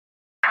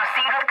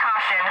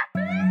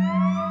Action.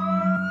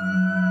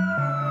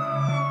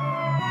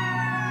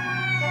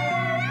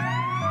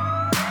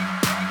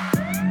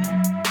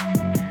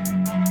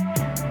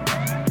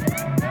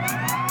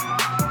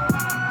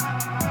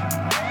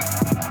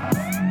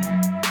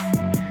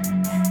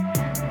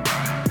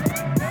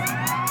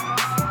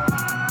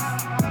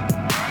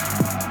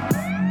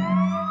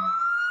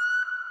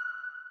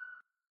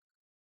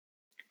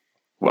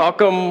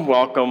 Welcome,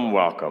 welcome,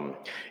 welcome.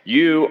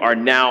 You are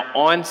now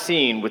on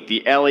scene with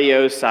the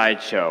LEO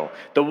Sideshow,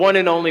 the one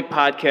and only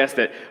podcast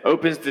that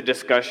opens the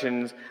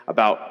discussions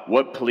about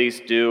what police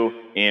do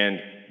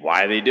and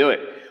why they do it.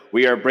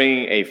 We are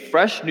bringing a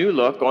fresh new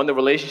look on the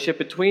relationship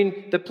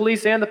between the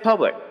police and the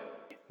public.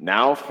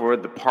 Now for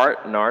the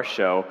part in our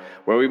show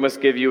where we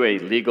must give you a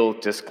legal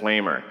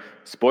disclaimer.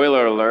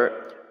 Spoiler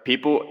alert,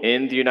 people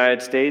in the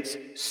United States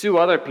sue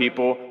other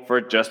people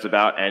for just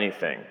about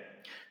anything.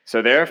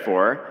 So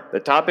therefore, the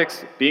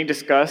topics being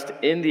discussed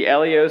in the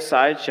LEO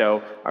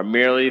Sideshow are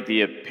merely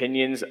the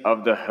opinions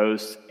of the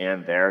hosts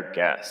and their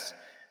guests.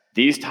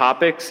 These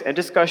topics and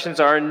discussions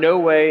are in no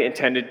way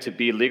intended to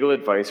be legal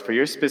advice for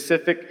your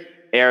specific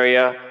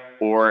area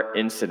or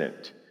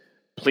incident.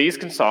 Please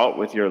consult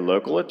with your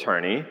local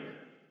attorney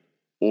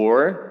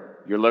or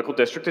your local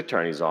district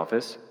attorney's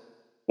office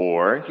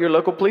or your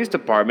local police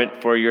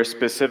department for your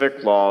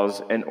specific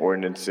laws and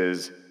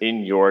ordinances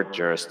in your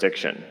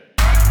jurisdiction.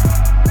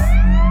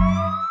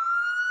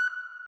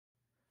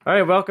 All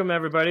right, welcome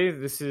everybody.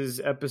 This is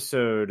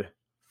episode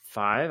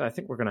 5. I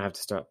think we're gonna have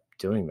to start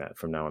doing that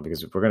from now on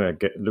because we're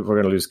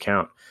gonna lose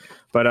count.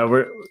 But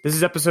this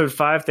is episode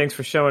 5. Thanks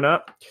for showing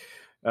up.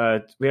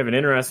 We have an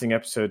interesting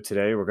episode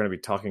today. We're going to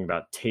be talking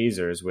about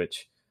tasers,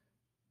 which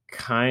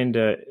kind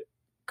of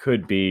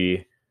could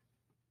be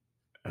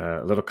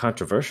a little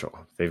controversial.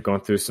 They've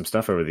gone through some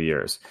stuff over the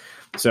years.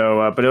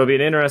 So, but it'll be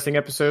an interesting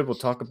episode. We'll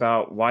talk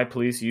about why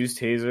police use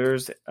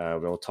tasers.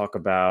 We'll talk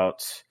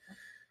about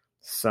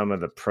some of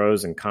the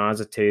pros and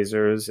cons of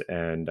tasers,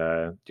 and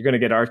you're going to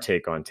get our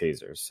take on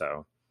tasers.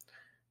 So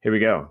here we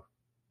go.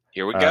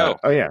 Here we go.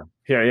 Oh, yeah.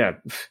 Yeah.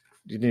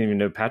 You didn't even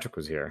know Patrick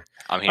was here.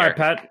 I'm here. All right,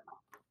 Pat,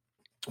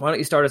 why don't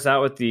you start us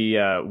out with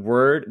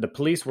the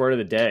police word of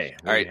the day?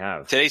 All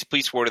right. Today's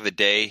police word of the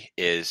day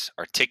is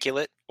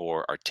articulate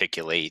or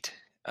articulate.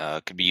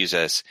 Could be used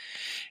as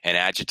an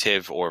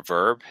adjective or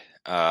verb.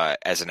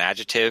 As an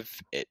adjective,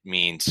 it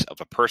means of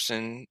a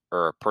person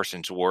or a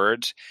person's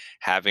words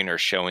having or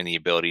showing the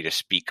ability to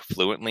speak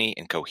fluently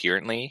and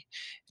coherently,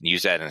 and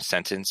use that in a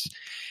sentence.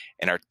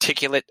 An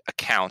articulate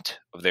account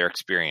of their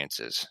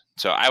experiences.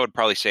 So I would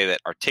probably say that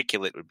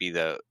articulate would be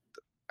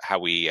how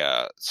we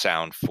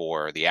sound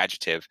for the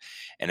adjective,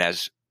 and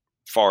as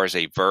far as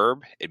a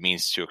verb, it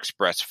means to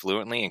express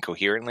fluently and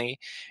coherently.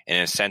 And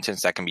in a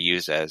sentence, that can be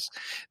used as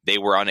they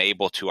were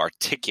unable to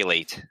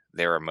articulate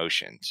their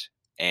emotions.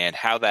 And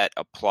how that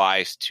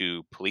applies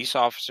to police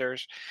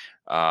officers,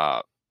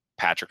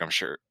 Patrick, I'm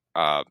sure,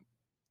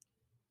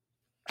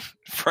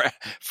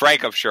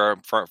 Frank, I'm sure,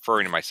 I'm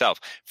referring to myself.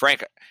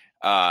 Frank,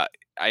 I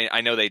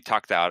know they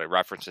talked out at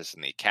references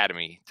in the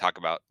academy,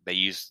 they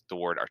use the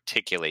word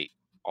articulate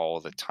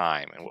all the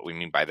time. And what we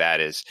mean by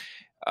that is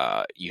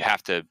you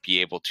have to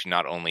be able to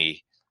not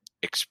only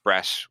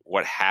express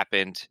what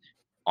happened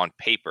on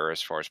paper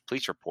as far as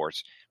police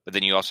reports, but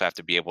then you also have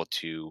to be able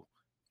to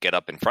get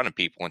up in front of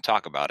people and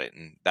talk about it.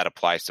 And that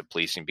applies to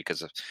policing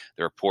because of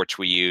the reports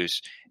we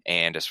use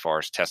and as far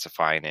as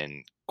testifying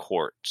in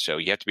court. So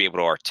you have to be able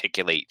to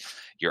articulate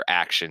your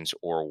actions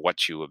or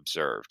what you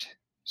observed.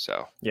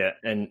 So yeah,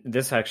 and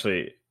this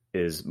actually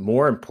is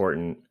more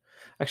important.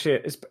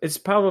 Actually, it's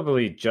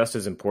probably just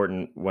as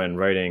important when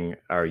writing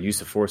our use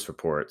of force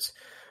reports.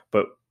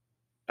 But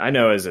I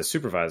know as a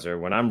supervisor,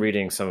 when I'm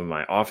reading some of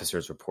my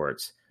officers'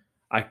 reports,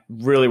 I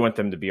really want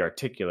them to be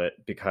articulate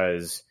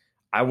because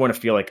I want to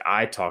feel like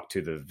I talk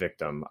to the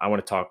victim. I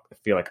want to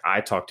feel like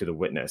I talk to the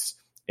witness.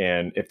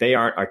 And if they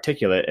aren't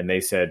articulate and they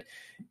said,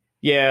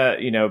 yeah,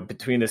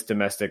 between this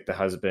domestic, the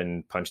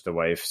husband punched the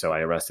wife, so I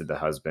arrested the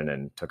husband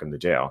and took him to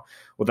jail.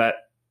 Well, that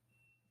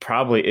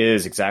probably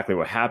is exactly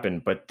what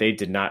happened, but they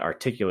did not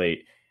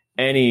articulate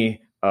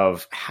any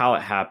of how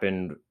it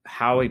happened,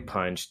 how he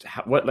punched,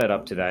 what led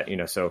up to that.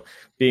 So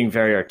being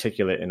very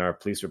articulate in our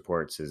police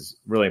reports is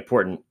really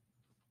important.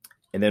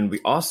 And then we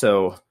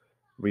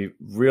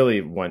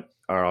really want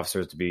our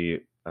officers to be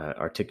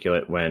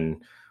articulate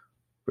when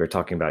we're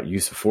talking about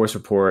use of force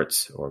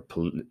reports or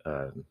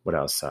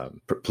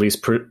police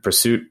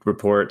pursuit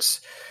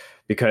reports,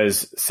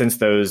 because since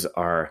those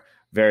are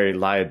very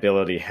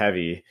liability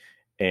heavy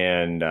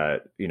and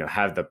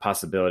have the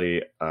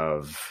possibility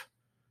of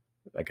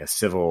like a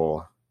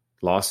civil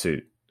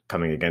lawsuit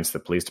coming against the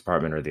police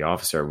department or the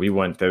officer, we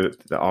want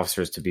the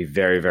officers to be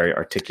very, very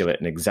articulate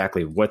in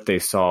exactly what they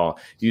saw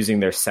using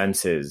their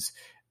senses.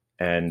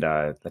 And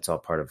that's all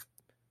part of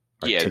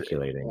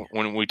articulating. Yeah,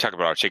 when we talk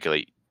about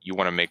articulate, you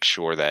want to make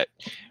sure that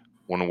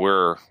when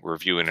we're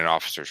reviewing an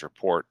officer's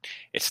report,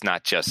 it's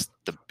not just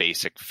the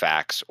basic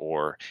facts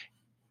or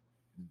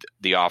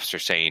the officer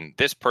saying,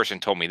 this person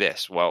told me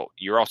this. Well,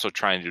 you're also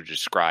trying to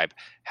describe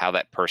how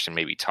that person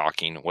may be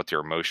talking, what their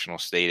emotional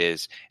state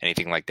is,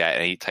 anything like that,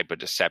 any type of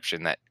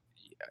deception that,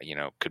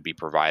 could be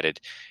provided,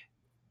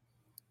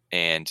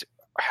 and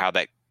how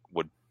that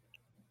would,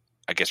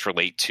 I guess,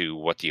 relate to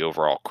what the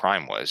overall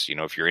crime was.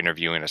 If you're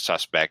interviewing a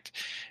suspect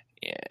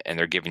and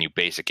they're giving you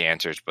basic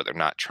answers, but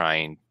they're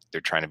trying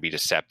to be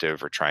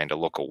deceptive or trying to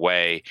look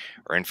away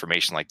or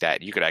information like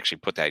that, you could actually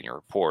put that in your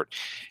report.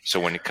 So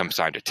when it comes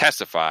time to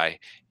testify,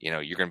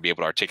 you're going to be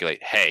able to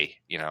articulate, hey,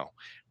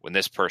 when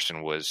this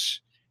person was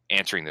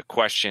answering the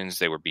questions,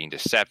 they were being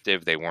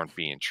deceptive. They weren't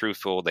being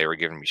truthful. They were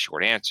giving me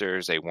short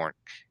answers. They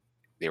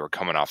were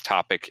coming off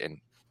topic, and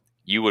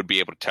you would be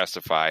able to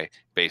testify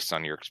based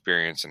on your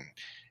experience and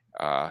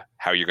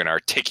how you're going to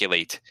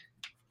articulate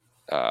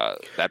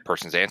that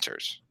person's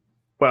answers.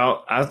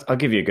 Well, I'll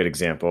give you a good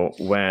example.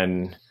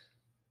 When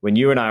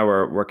you and I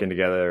were working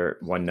together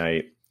one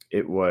night,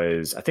 it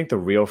was, I think the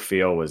real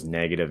feel was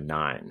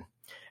 -9.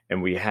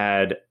 And we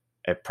had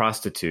a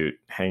prostitute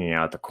hanging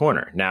out at the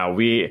corner. Now,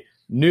 we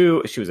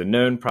knew she was a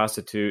known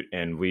prostitute,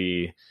 and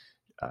we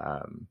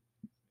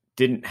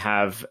didn't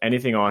have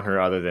anything on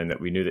her other than that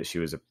we knew that she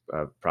was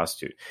a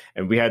prostitute.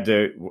 And we had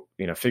to,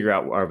 figure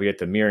out, are we at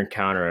the mere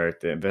encounter or at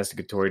the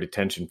investigatory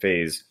detention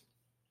phase?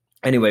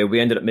 Anyway, we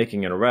ended up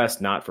making an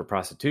arrest, not for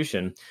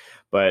prostitution,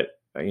 but,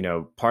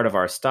 part of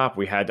our stop,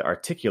 we had to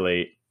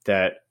articulate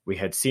that we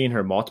had seen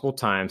her multiple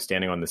times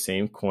standing on the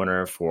same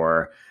corner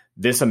for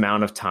this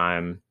amount of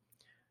time.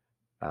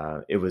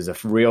 It was a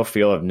real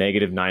feel of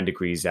 -9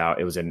 degrees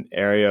out. It was an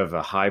area of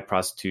a high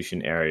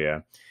prostitution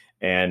area.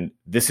 And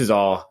this is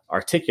all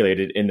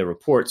articulated in the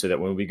report so that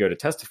when we go to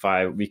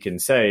testify, we can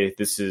say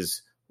this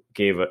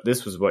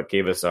was what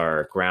gave us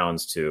our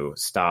grounds to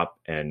stop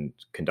and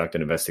conduct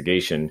an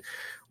investigation.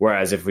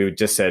 Whereas if we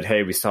just said,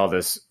 hey, we saw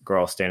this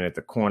girl standing at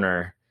the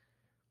corner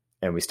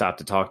and we stopped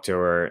to talk to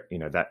her,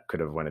 that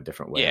could have went a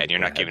different way. Yeah, and you're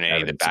not giving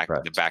any of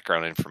the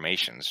background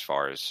information as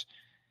far as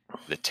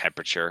the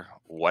temperature.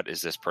 What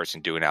is this person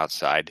doing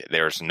outside?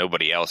 There's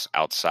nobody else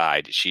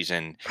outside. She's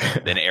in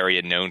an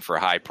area known for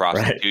high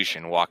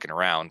prostitution, right, walking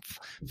around,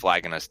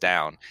 flagging us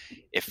down.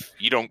 If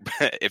you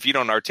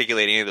don't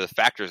articulate any of the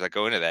factors that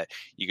go into that,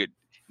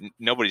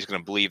 nobody's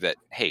going to believe that,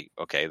 hey,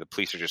 okay, the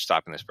police are just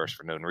stopping this person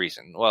for no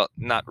reason. Well,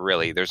 not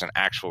really. There's an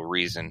actual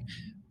reason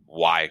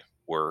why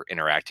we're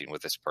interacting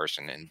with this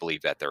person and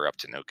believe that they're up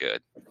to no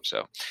good.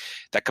 So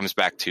that comes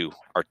back to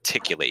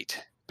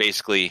articulate.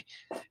 Basically,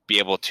 be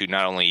able to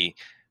not only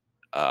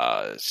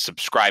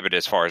subscribe it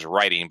as far as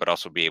writing, but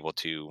also be able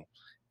to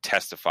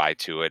testify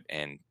to it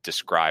and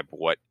describe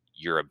what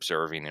you're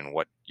observing and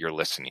what you're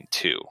listening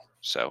to.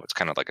 So it's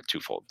kind of like a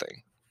twofold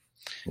thing.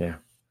 Yeah.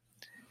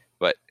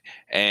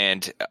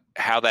 And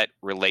how that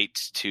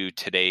relates to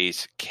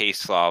today's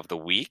case law of the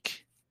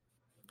week,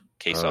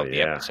 law of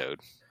the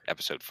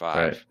episode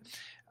 5.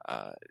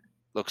 Right.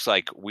 Looks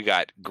like we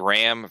got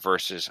Graham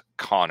versus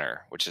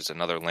Connor, which is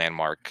another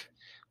landmark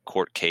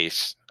court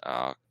case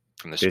from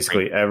the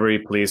basically Supreme. Every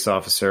police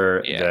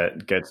officer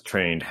that gets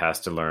trained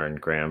has to learn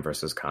Graham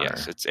versus Connor.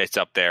 Yes, it's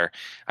up there.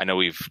 I know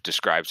we've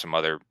described some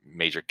other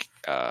major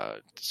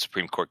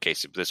Supreme Court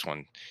cases, but this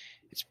one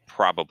is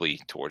probably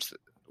towards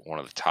one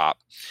of the top.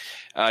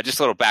 Just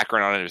a little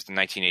background on it. It was the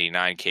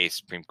 1989 case,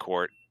 Supreme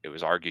Court. It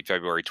was argued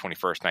February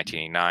 21st,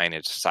 1989. It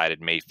was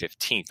decided May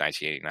 15th,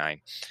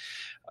 1989.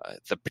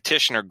 The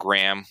petitioner,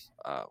 Graham,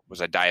 was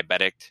a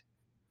diabetic.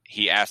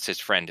 He asked his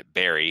friend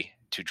Barry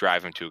to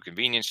drive him to a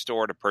convenience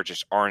store to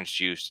purchase orange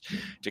juice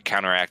to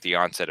counteract the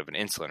onset of an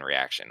insulin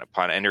reaction.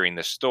 Upon entering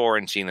the store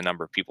and seeing the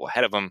number of people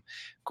ahead of him,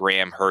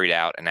 Graham hurried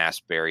out and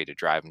asked Barry to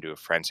drive him to a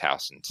friend's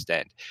house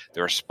instead.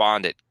 The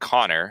respondent,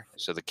 Connor,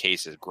 so the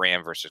case is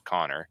Graham versus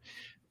Connor.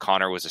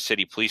 Connor was a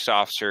city police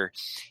officer.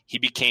 He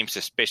became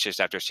suspicious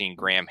after seeing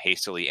Graham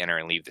hastily enter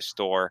and leave the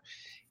store.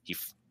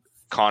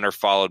 Connor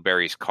followed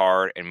Barry's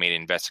car and made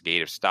an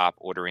investigative stop,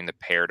 ordering the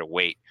pair to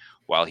wait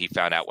while he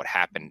found out what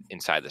happened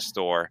inside the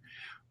store.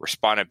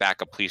 Respondent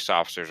backup police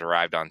officers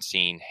arrived on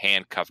scene,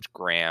 handcuffed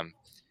Graham,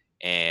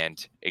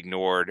 and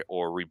ignored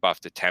or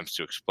rebuffed attempts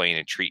to explain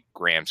and treat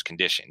Graham's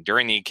condition.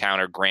 During the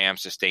encounter, Graham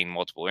sustained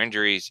multiple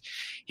injuries.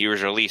 He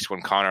was released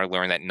when Connor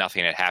learned that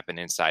nothing had happened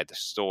inside the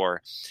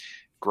store.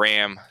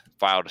 Graham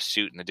filed a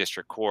suit in the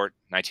district court,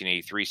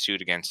 1983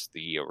 suit against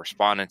the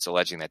respondents,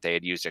 alleging that they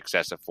had used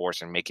excessive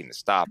force in making the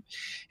stop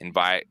in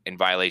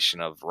violation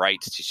of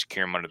rights to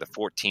secure them under the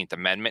 14th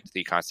Amendment to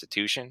the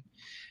Constitution.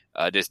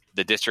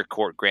 The district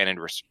court granted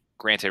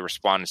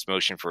respondents'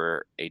 motion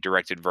for a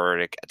directed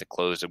verdict at the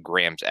close of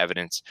Graham's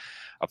evidence,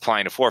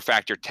 applying a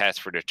 4-factor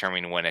test for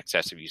determining when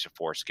excessive use of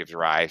force gives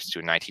rise to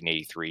a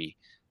 1983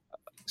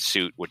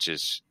 suit, which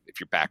is,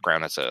 if your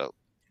background, that's a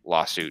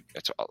lawsuit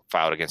that's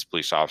filed against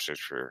police officers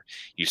for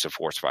use of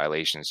force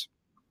violations.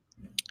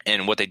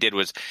 And what they did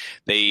was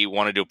they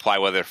wanted to apply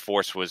whether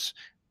force was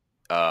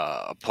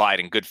applied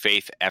in good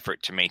faith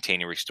effort to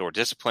maintain and restore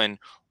discipline,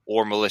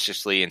 or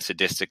maliciously and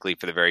sadistically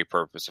for the very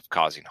purpose of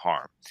causing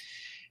harm.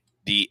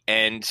 The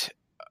end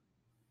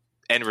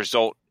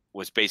result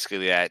was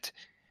basically that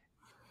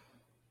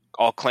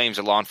all claims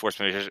that law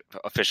enforcement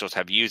officials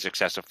have used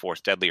excessive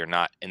force, deadly or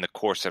not, in the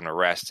course of an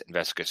arrest,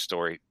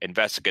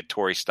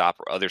 investigatory stop,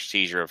 or other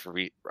seizure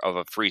of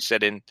a free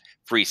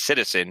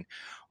citizen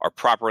are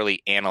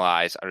properly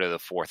analyzed under the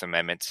Fourth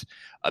Amendment's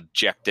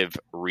objective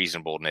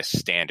reasonableness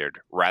standard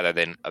rather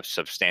than a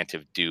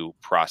substantive due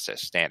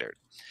process standard.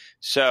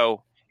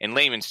 So, in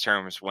layman's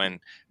terms, when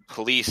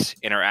police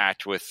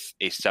interact with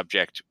a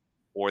subject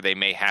or they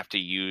may have to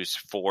use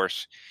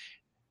force,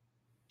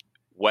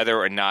 whether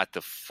or not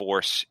the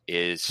force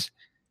is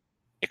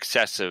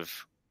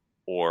excessive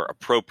or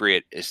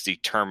appropriate is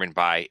determined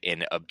by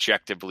an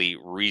objectively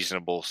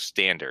reasonable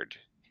standard.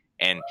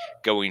 And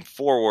going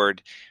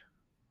forward,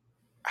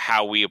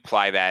 how we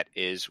apply that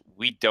is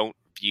we don't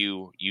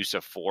view use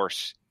of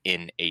force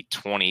in a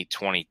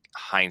 2020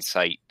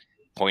 hindsight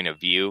point of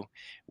view.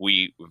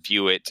 We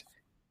view it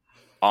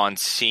on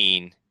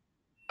scene,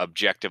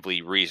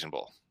 objectively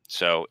reasonable.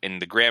 So in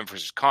the Graham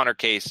versus Connor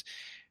case,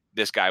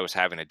 this guy was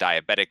having a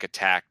diabetic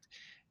attack.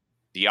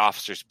 The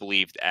officers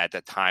believed at the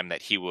time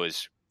that he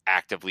was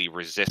actively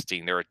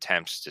resisting their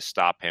attempts to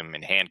stop him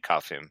and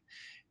handcuff him,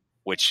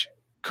 which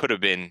could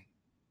have been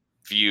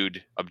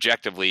viewed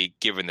objectively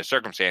given the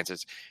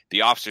circumstances.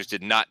 The officers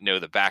did not know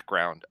the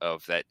background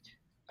of that.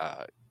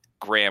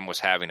 Graham was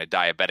having a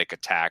diabetic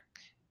attack,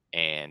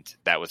 and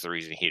that was the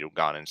reason he'd have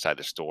gone inside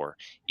the store,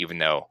 even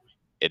though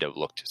it have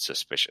looked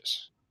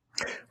suspicious.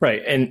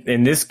 Right. And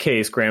in this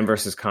case, Graham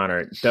versus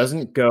Connor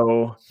doesn't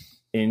go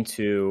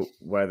into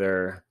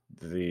whether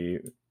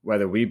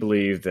we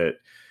believe that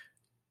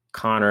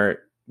Connor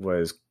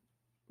was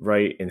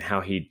right in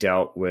how he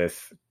dealt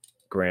with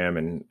Graham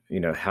and,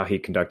 how he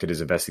conducted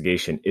his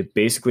investigation. It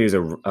basically is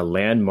a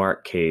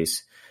landmark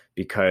case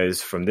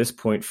because from this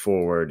point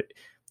forward,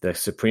 the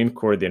Supreme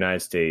Court of the United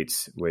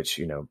States, which,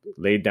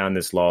 laid down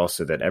this law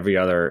so that every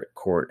other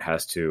court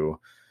has to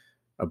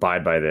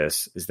abide by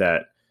this, is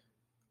that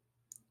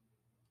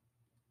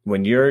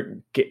when you're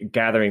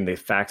gathering the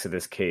facts of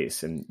this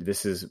case, and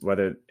this is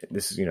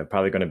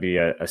probably going to be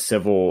a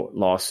civil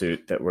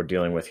lawsuit that we're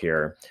dealing with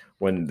here,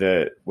 when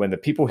the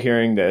people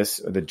hearing this,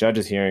 or the judge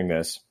is hearing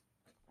this,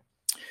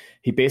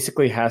 he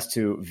basically has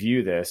to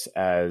view this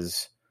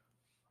as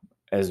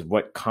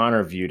what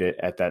Connor viewed it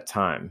at that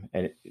time.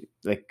 And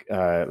like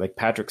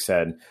Patrick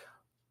said,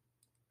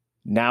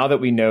 now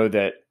that we know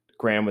that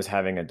Graham was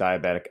having a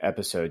diabetic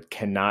episode,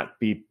 cannot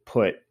be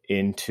put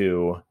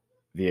into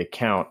the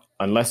account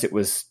unless it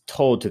was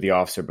told to the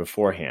officer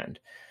beforehand.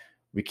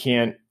 We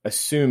can't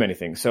assume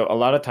anything. So a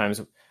lot of times,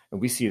 and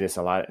we see this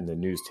a lot in the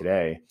news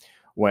today,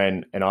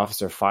 when an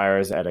officer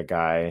fires at a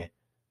guy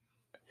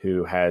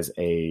who has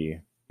a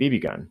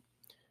BB gun,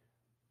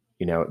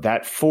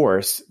 that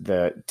force,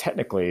 the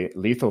technically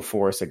lethal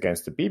force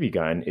against the BB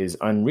gun is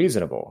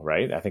unreasonable,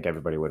 right? I think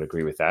everybody would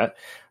agree with that.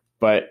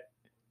 But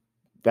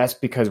that's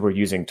because we're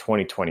using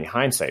 2020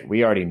 hindsight.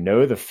 We already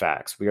know the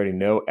facts. We already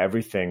know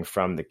everything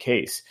from the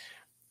case.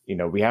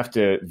 We have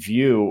to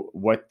view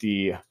what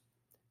the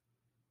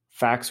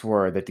facts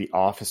were that the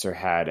officer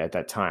had at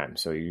that time.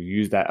 So you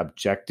use that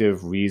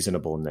objective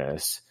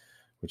reasonableness,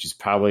 which is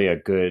probably a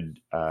good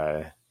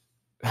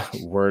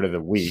word of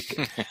the week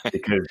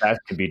because that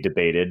can be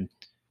debated.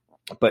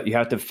 But you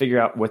have to figure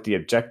out what the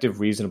objective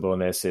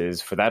reasonableness is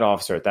for that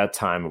officer at that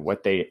time,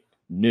 what they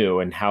knew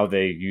and how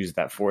they used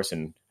that force.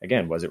 And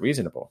again, was it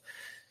reasonable?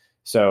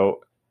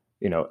 So,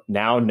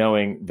 now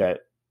knowing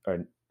that,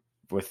 or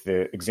with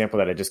the example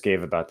that I just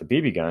gave about the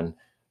BB gun,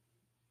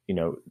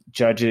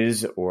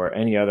 judges or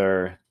any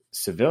other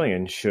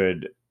civilian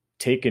should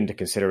take into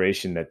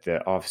consideration that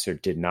the officer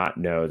did not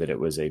know that it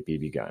was a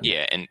BB gun.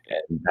 Yeah. And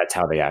that's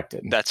how they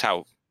acted. That's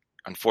how,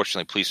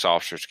 unfortunately, police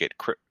officers get,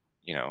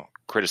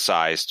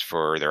 criticized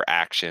for their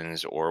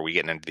actions, or we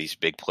get into these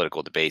big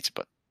political debates,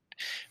 but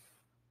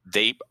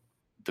the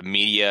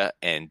media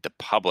and the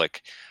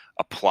public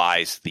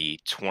applies the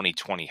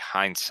 2020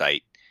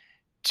 hindsight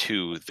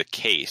to the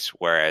case,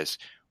 whereas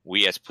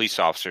we as police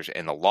officers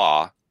in the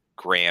law,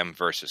 Graham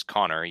versus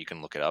Connor, you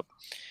can look it up,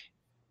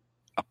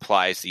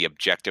 applies the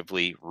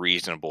objectively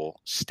reasonable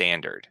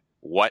standard.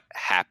 What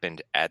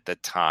happened at the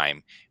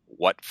time?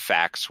 What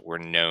facts were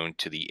known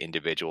to the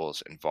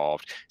individuals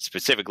involved?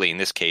 Specifically, in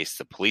this case,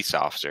 the police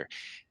officer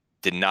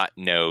did not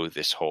know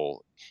this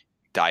whole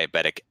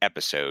diabetic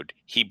episode.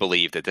 He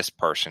believed that this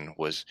person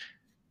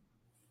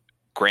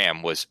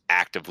Graham was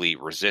actively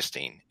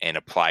resisting and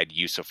applied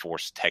use of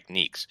force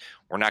techniques.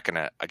 We're not going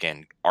to,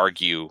 again,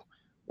 argue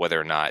whether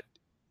or not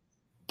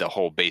the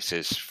whole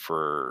basis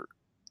for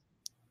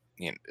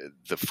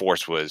the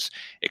force was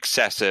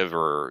excessive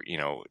or,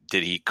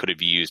 could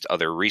have used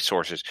other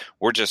resources.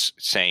 We're just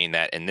saying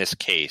that in this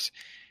case,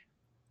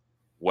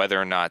 whether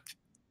or not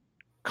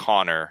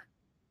Connor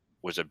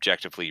was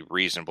objectively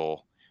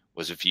reasonable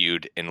was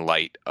viewed in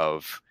light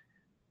of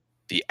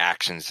the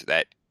actions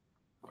that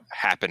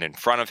happened in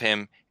front of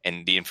him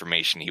and the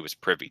information he was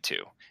privy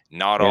to,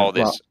 not all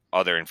this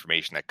other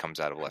information that comes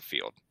out of left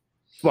field.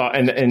 Well,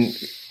 and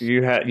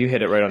you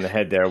hit it right on the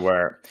head there,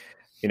 where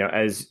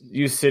as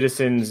you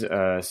citizens,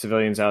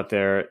 civilians out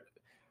there,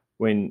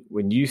 when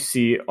you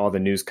see all the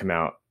news come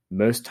out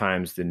most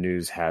times the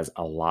news has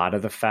a lot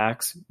of the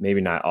facts,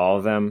 maybe not all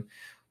of them,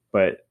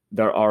 but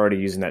they're already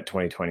using that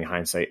 2020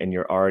 hindsight, and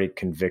you're already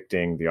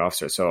convicting the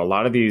officer. So a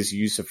lot of these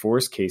use of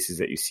force cases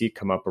that you see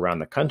come up around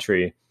the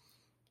country,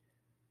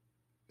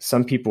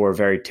 some people are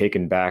very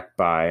taken back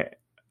by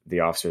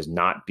the officers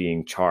not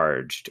being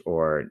charged,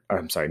 or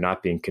I'm sorry,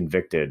 not being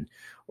convicted,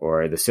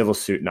 or the civil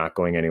suit not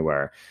going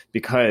anywhere,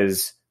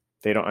 because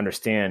they don't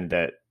understand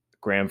that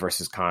Graham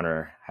versus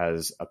Connor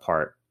has a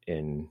part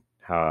in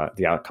how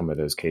the outcome of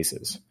those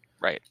cases.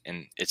 Right.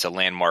 And it's a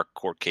landmark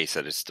court case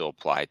that is still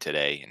applied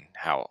today, and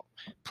how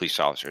police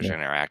officers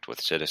interact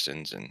with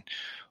citizens, and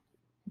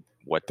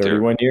what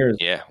 31 years.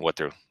 Yeah, what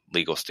their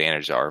legal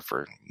standards are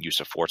for use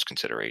of force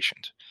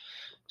considerations.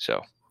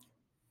 So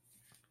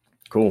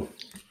cool.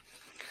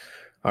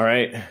 All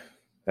right.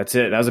 That's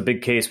it. That was a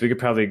big case. We could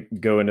probably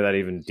go into that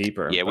even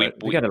deeper. Yeah,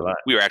 we got a lot.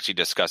 We were actually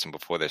discussing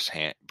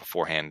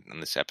beforehand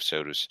on this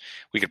episode was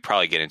we could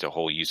probably get into a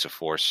whole use of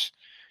force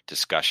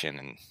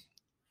discussion,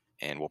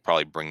 and we'll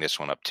probably bring this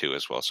one up too,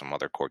 as well as some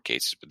other court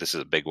cases. But this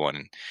is a big one,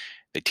 and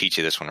they teach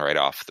you this one right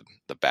off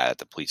the bat at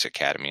the police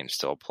academy, and it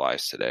still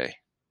applies today.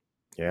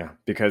 Yeah,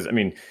 because I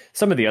mean,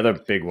 some of the other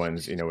big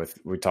ones,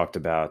 we talked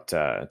about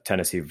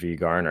Tennessee v.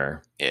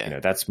 Garner. Yeah,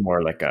 that's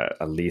more like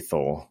a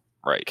lethal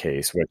right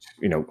case, which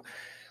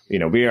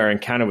we are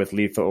encountered with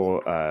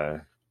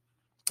lethal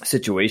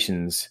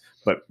situations,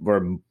 but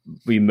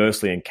we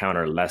mostly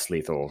encounter less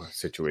lethal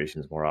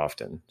situations more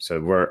often. So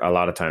we're a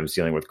lot of times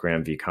dealing with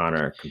Graham v.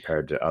 Connor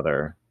compared to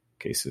other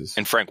cases.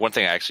 And Frank, one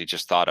thing I actually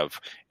just thought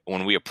of,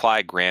 when we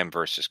apply Graham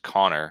versus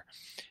Connor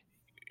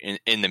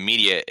in the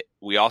media,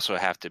 we also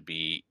have to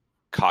be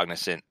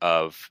cognizant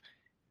of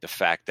the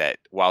fact that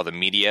while the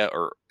media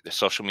or the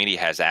social media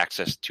has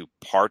access to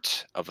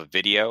parts of a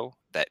video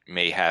that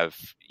may have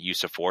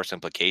use of force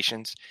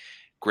implications,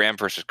 Graham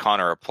versus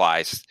Connor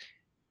applies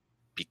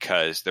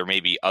because there may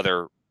be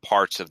other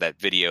parts of that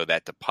video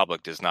that the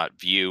public does not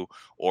view,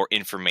 or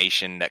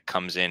information that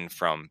comes in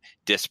from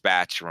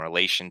dispatch in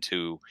relation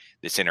to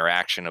this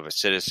interaction of a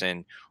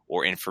citizen,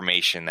 or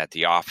information that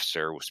the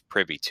officer was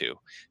privy to.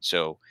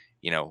 So,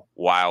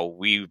 while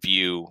we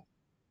view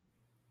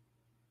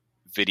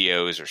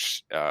videos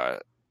or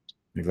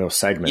little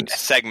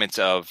segments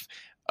of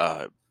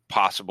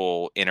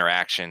possible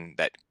interaction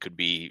that could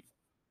be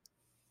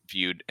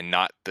viewed and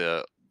not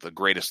the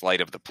greatest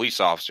light of the police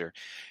officer,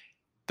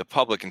 the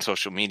public in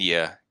social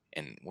media,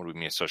 and what do we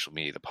mean in social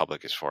media? The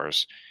public as far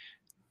as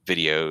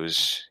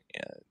videos,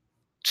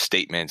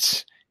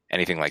 statements,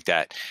 anything like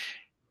that,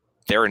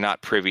 they're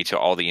not privy to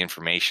all the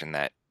information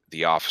that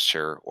the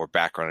officer or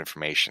background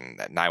information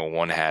that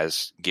 911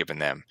 has given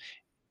them.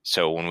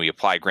 So when we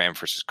apply Graham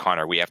versus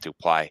Connor, we have to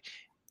apply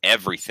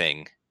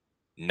everything,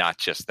 not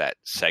just that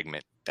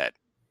segment that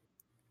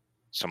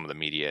some of the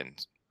media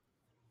and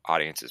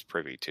audience is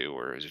privy to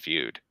or is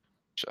viewed.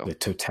 So the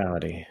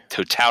totality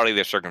of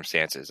their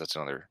circumstances. That's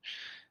another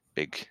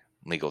big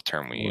legal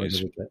term we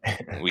use.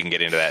 We can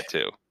get into that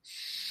too.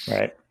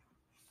 Right.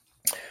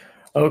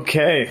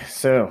 Okay.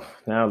 So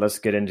now let's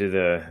get into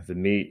the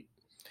meat.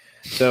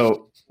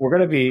 So we're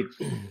going to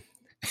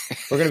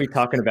be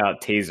talking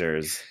about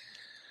tasers.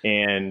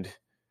 And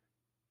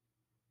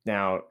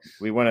now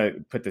we want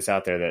to put this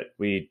out there that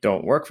we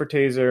don't work for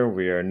Taser.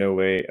 We are in no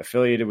way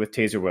affiliated with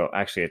Taser. Well,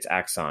 actually it's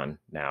Axon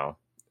now.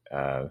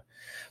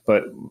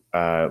 But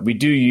we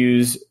do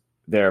use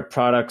their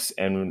products,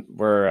 and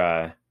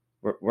we're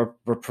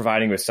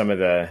providing with some of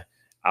the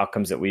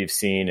outcomes that we've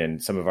seen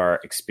and some of our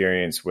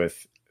experience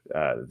with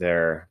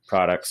their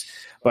products.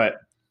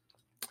 But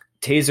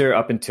Taser,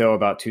 up until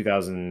about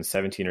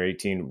 2017 or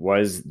 18,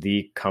 was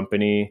the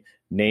company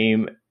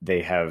name.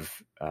 They have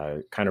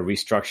kind of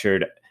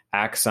restructured.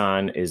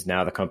 Axon is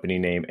now the company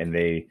name, and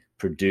they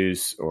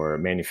produce or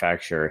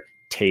manufacture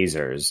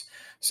tasers.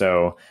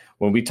 So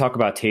when we talk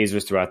about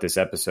tasers throughout this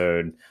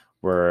episode,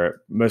 we're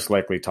most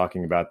likely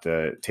talking about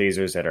the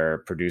tasers that are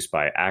produced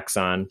by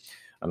Axon,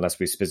 unless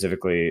we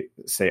specifically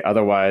say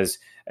otherwise.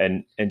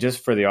 And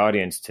just for the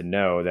audience to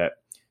know that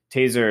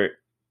Taser,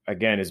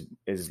 again,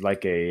 is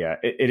like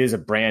it is a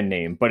brand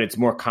name, but it's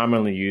more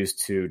commonly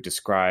used to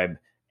describe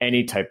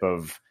any type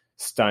of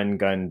stun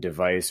gun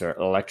device or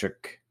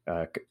electric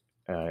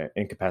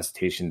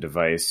incapacitation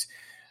device.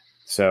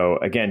 So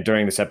again,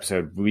 during this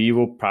episode, we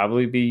will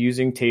probably be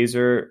using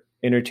Taser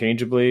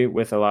interchangeably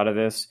with a lot of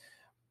this,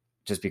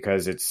 just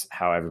because it's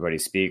how everybody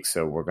speaks.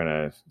 So we're going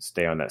to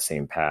stay on that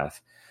same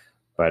path.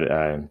 But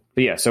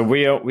yeah, so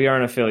we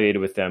aren't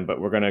affiliated with them,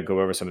 but we're going to go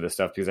over some of this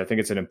stuff because I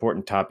think it's an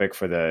important topic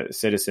for the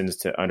citizens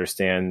to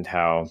understand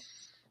how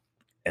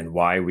and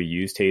why we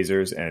use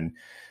tasers, and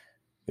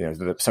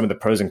some of the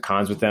pros and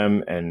cons with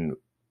them, and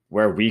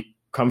where we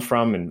come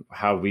from and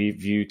how we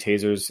view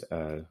tasers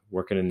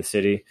working in the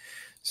city.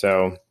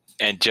 So,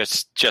 and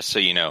just so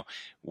you know,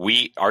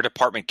 our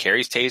department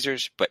carries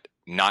tasers, but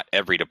not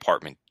every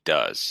department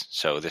does.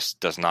 So this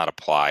does not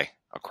apply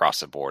across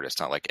the board. It's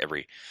not like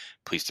every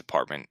police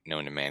department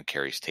known to man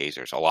carries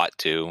tasers. A lot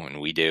do, and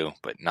we do,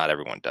 but not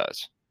everyone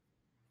does.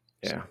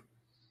 Yeah.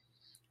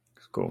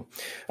 Cool.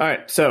 All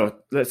right. So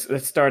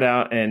let's start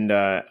out. And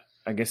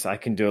I guess I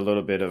can do a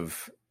little bit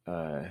of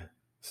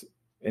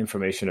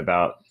information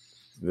about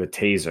the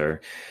taser.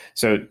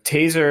 So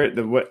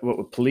taser,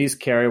 what police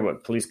carry,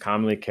 what police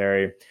commonly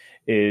carry,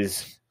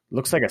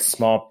 looks like a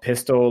small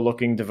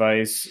pistol-looking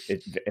device.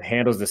 It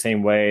handles the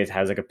same way. It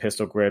has like a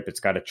pistol grip. It's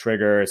got a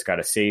trigger. It's got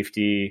a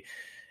safety,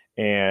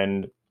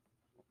 and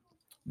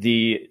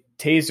the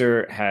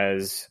taser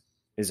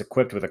is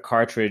equipped with a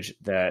cartridge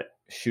that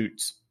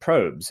shoots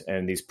probes,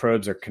 and these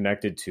probes are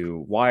connected to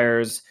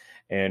wires.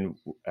 And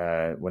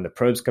when the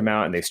probes come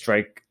out and they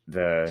strike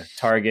the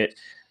target,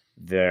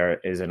 there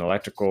is an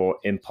electrical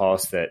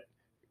impulse that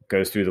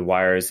goes through the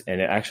wires,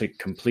 and it actually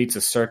completes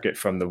a circuit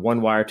from the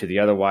one wire to the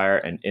other wire,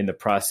 and in the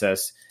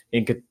process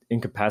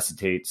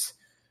incapacitates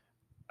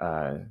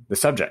the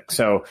subject.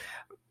 So,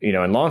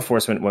 in law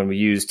enforcement, when we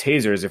use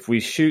tasers, if we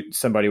shoot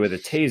somebody with a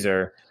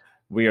taser,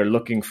 we are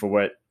looking for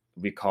what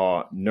we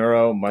call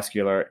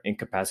neuromuscular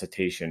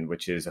incapacitation,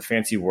 which is a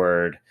fancy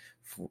word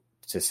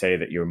to say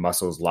that your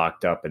muscles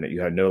locked up and that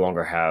you no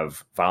longer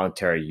have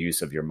voluntary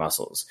use of your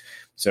muscles.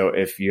 So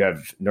if you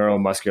have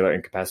neuromuscular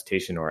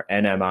incapacitation, or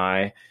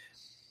NMI,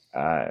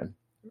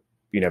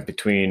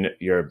 between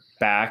your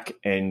back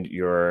and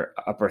your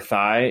upper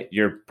thigh,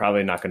 you're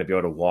probably not going to be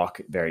able to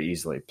walk very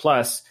easily.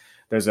 Plus,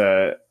 there's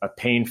a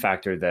pain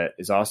factor that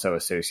is also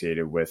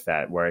associated with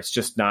that, where it's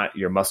just not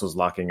your muscles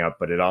locking up,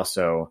 but it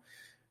also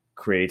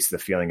creates the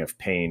feeling of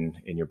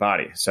pain in your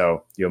body.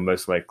 So you'll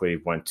most likely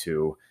want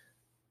to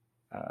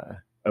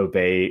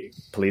obey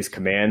police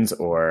commands,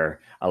 or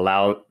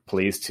allow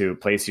police to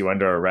place you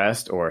under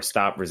arrest, or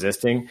stop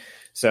resisting.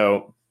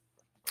 So,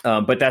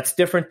 but that's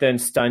different than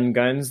stun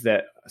guns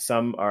that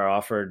some are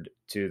offered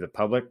to the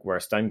public, where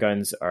stun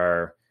guns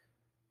are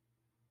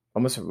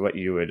almost what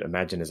you would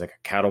imagine as like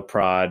a cattle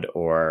prod,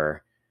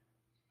 or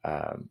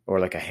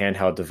like a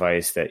handheld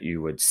device that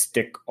you would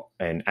stick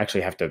and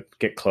actually have to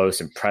get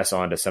close and press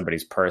onto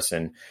somebody's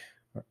person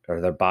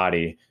or their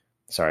body.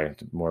 Sorry,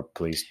 more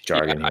police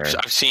jargon here.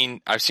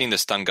 I've seen the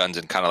stun guns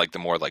in kind of like the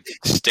more like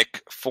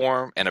stick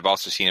form, and I've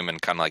also seen them in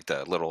kind of like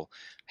the little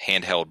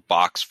handheld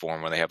box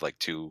form, where they have like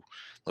two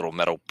little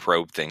metal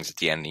probe things at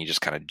the end, and you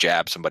just kind of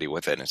jab somebody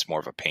with it, and it's more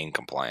of a pain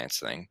compliance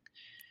thing.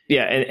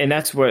 Yeah, and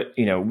that's what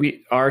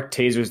our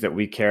tasers that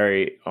we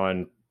carry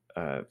on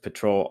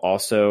patrol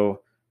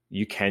also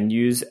you can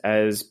use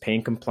as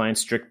pain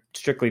compliance,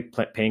 strictly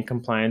pain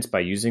compliance,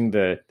 by using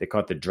they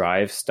call it the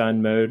drive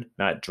stun mode,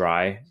 not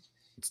dry.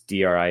 It's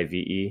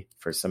DRIVE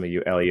for some of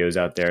you LEOs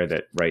out there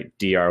that write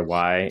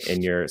DRY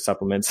in your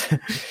supplements.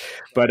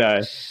 But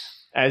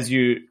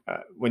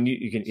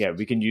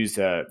we can use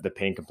the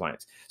pain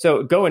compliance.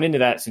 So going into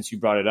that, since you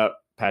brought it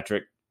up,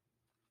 Patrick,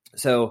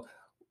 so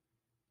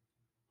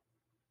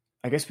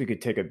I guess we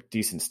could take a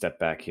decent step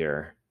back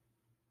here.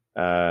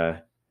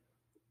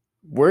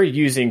 We're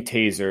using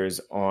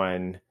tasers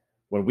on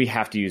when we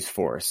have to use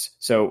force.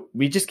 So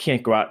we just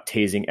can't go out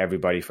tasing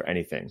everybody for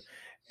anything.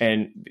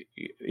 And,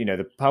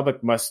 the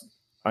public must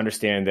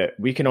understand that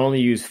we can only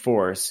use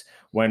force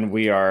when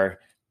we are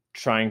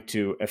trying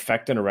to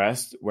effect an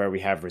arrest, where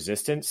we have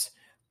resistance,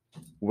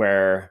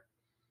 where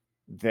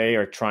they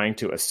are trying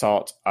to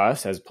assault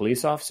us as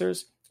police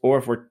officers, or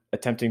if we're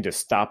attempting to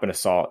stop an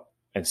assault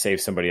and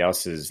save somebody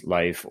else's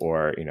life,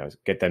 or,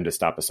 get them to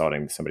stop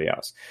assaulting somebody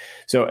else.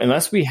 So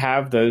unless we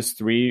have those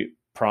three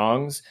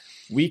prongs,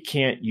 we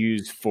can't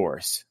use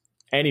force,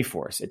 any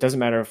force. It doesn't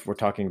matter if we're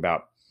talking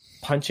about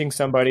punching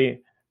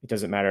somebody. It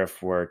doesn't matter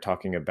if we're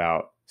talking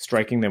about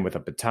striking them with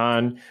a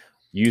baton,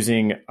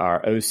 using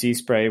our OC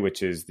spray,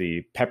 which is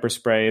the pepper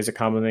spray as it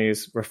commonly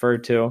is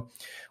referred to.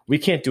 We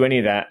can't do any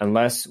of that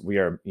unless we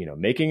are,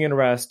 making an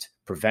arrest,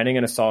 preventing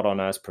an assault on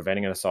us,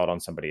 preventing an assault on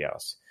somebody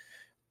else.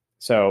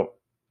 So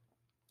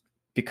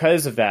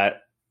because of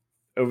that,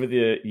 over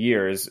the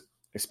years,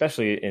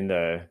 especially in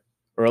the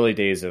early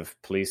days of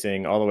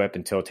policing, all the way up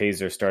until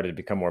tasers started to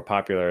become more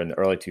popular in the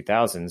early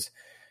 2000s,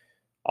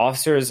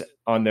 officers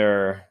on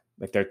their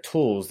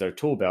tools, their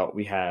tool belt,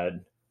 we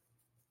had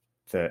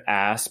the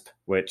ASP,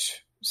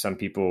 which some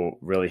people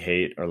really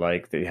hate or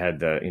like. They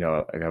had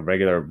like a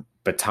regular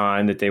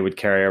baton that they would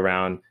carry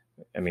around.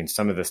 I mean,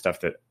 some of the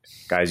stuff that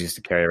guys used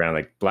to carry around,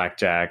 like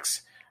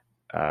blackjacks,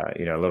 a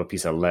little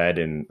piece of lead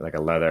and like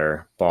a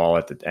leather ball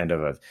at the end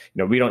of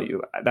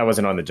that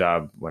wasn't on the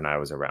job when I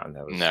was around.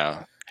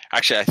 No,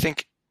 actually, I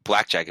think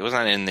blackjack, it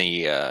wasn't in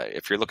the,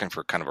 if you're looking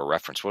for kind of a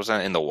reference,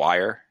 wasn't it in The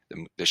Wire,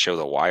 the show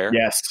The Wire?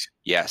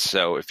 Yes.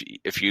 So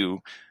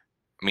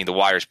The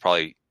Wire is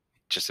probably,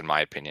 just in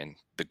my opinion,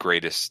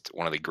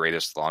 one of the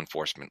greatest law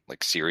enforcement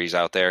series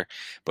out there.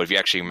 But if you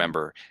actually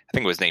remember, I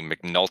think it was named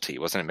McNulty.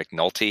 Wasn't it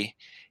McNulty?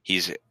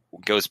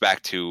 Goes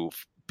back to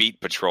Beat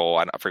Patrol.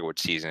 I forget what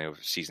season it was,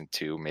 season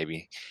 2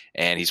 maybe.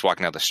 And he's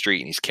walking down the street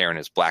and he's carrying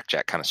his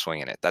blackjack, kind of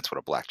swinging it. That's what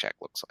a blackjack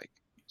looks like.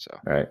 So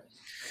right.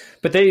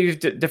 But they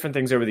used different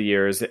things over the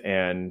years,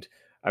 and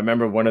I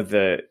remember one of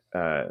the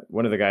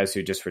guys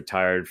who just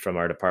retired from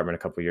our department a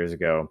couple of years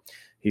ago.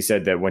 He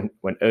said that when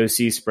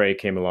OC spray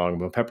came along,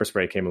 when pepper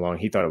spray came along,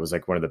 he thought it was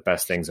like one of the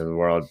best things in the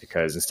world,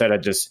 because instead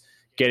of just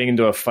getting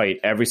into a fight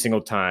every single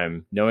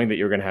time, knowing that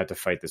you're going to have to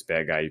fight this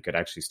bad guy, you could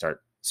actually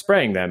start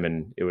spraying them,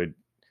 and it would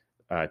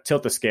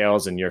tilt the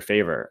scales in your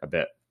favor a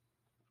bit.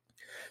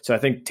 So I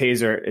think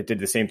Taser, it did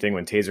the same thing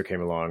when Taser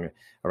came along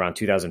around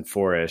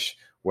 2004-ish,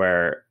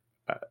 where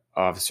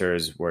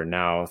officers were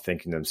now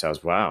thinking to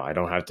themselves, wow, I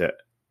don't have to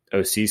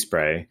OC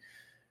spray.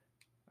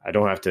 I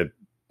don't have to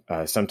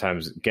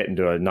sometimes get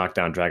into a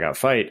knockdown, drag out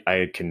fight.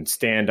 I can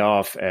stand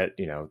off at,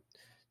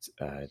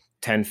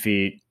 10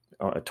 feet,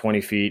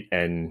 20 feet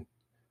and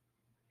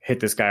hit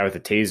this guy with a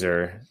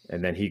taser,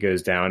 and then he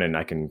goes down and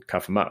I can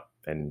cuff him up.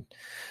 And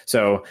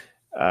so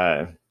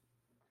the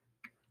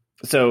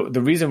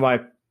reason why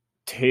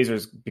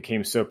tasers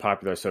became so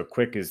popular so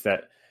quick is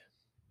that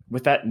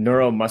with that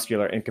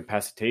neuromuscular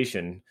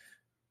incapacitation,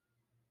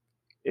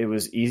 it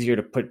was easier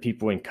to put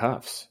people in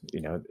cuffs.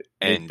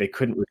 And they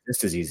couldn't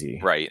resist as easy.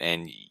 Right.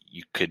 And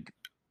you could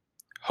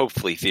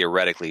hopefully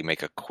theoretically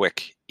make a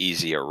quick,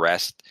 easy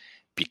arrest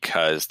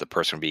because the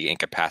person would be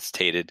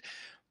incapacitated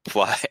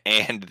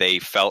and they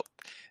felt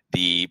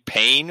the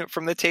pain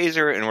from the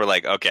taser and were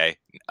like, okay,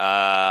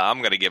 I'm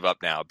going to give up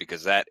now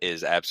because that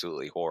is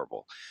absolutely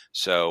horrible.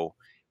 So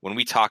when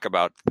we talk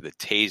about the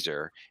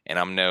taser, and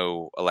I'm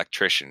no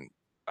electrician,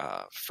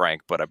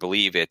 Frank, but I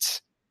believe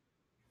it's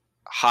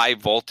high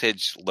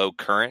voltage, low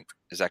current.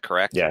 Is that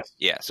correct? Yes.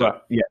 Yeah. So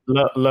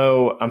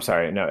low. I'm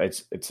sorry. No,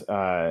 it's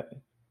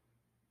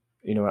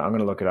you know what? I'm going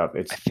to look it up.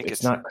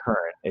 It's not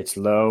current. It's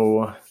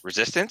low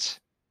resistance.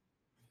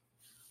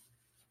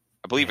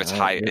 I believe it's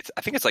high.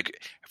 I think it's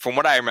like, from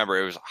what I remember,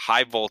 it was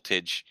high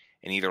voltage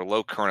and either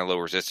low current or low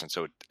resistance.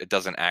 So it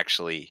doesn't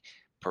actually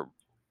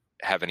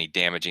have any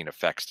damaging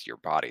effects to your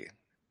body.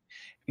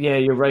 Yeah,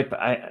 you're right, but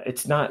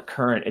it's not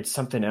current. It's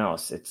something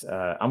else. It's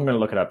I'm going to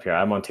look it up here.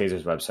 I'm on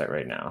Taser's website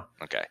right now.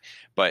 Okay,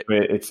 but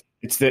it's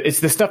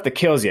the stuff that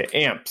kills you.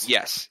 Amps.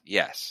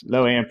 Yes.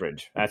 Low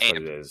amperage. That's what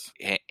it is.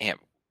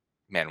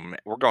 Man,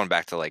 we're going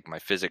back to like my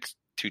physics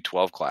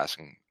 212 class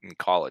in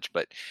college,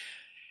 but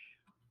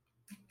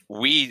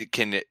we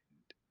can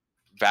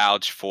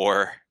vouch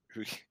for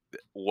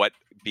what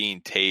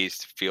being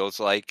tased feels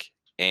like,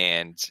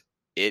 and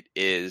it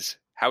is.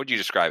 How would you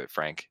describe it,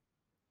 Frank?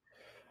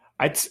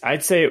 I'd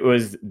say it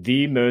was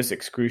the most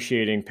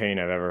excruciating pain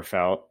I've ever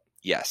felt.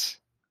 Yes.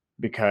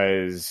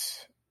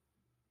 Because,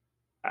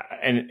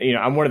 and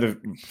I'm one of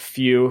the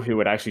few who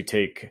would actually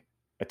take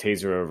a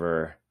taser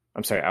over.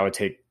 I'm sorry, I would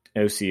take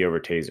OC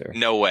over taser.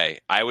 No way.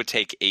 I would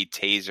take a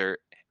taser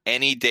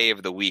any day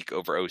of the week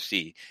over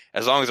OC,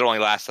 as long as it only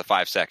lasts the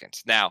 5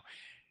 seconds. Now,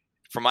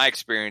 from my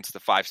experience, the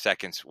 5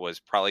 seconds was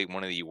probably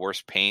one of the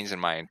worst pains in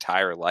my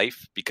entire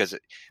life because,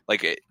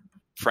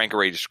 Frank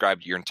already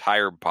described, your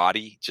entire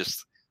body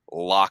just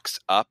locks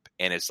up,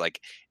 and it's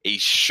like a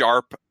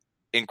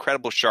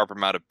incredible sharp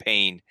amount of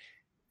pain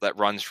that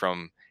runs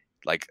from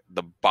like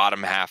the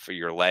bottom half of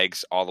your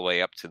legs all the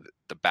way up to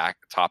the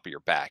top of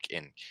your back,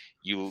 and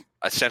you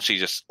essentially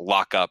just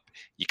lock up.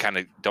 You kind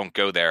of don't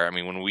go there. I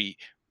mean,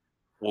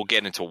 we'll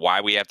get into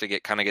why we have to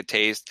get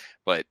tased,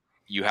 but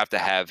you have to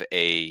have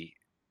a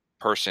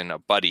person, a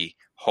buddy,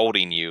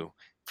 holding you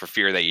for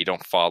fear that you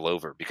don't fall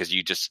over because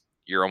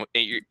you're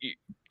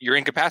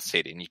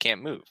incapacitated and you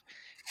can't move.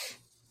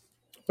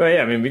 Well,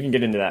 yeah, I mean, we can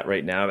get into that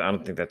right now. I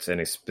don't think that's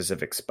any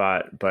specific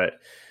spot, but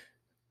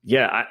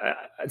yeah,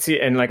 I see.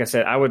 And like I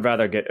said, I would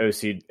rather get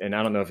OC, and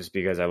I don't know if it's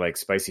because I like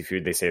spicy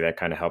food. They say that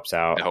kind of helps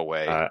out. No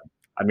way.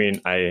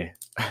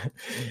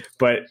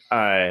 But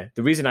the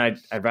reason I'd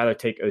rather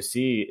take OC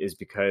is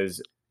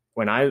because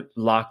when I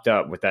locked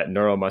up with that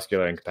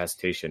neuromuscular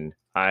incapacitation,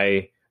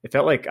 it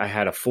felt like I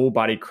had a full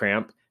body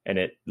cramp, and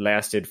it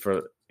lasted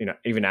for,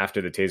 even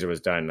after the taser was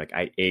done. Like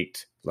I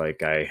ached,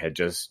 like I had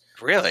just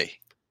really.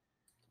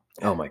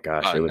 Oh my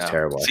gosh, it was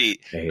terrible. See,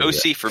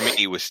 OC for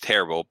me was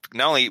terrible.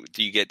 Not only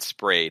do you get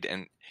sprayed,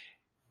 and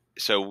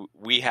so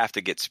we have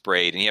to get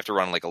sprayed, and you have to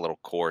run like a little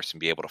course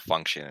and be able to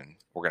function. And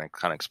we're going to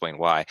kind of explain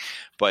why.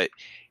 But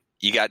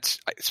you got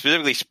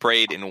specifically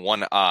sprayed in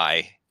one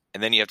eye,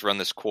 and then you have to run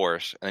this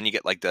course, and then you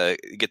get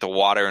you get the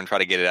water and try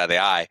to get it out of the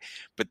eye.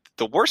 But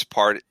the worst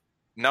part,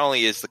 not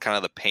only is the kind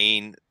of the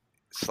pain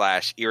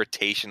 /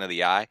 irritation of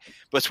the eye,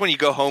 but it's when you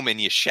go home and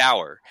you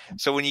shower.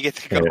 So when you get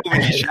to go home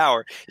and you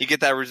shower, you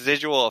get that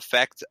residual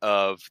effect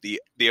of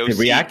the OC. It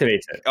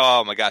reactivates it.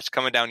 Oh my gosh,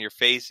 coming down your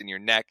face and your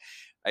neck.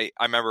 I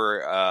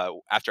remember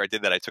after I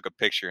did that, I took a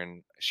picture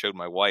and showed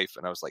my wife,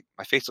 and I was like,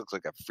 my face looks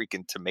like a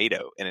freaking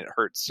tomato, and it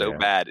hurts so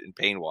bad and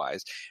pain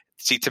wise.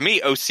 See, to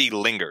me, OC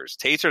lingers.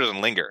 Taser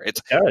doesn't linger.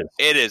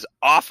 It is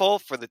awful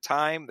for the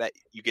time that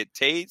you get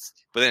tased,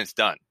 but then it's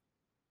done.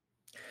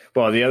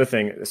 Well, the other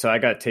thing, so I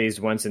got tased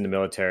once in the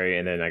military,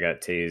 and then I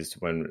got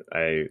tased when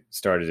I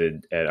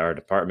started at our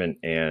department.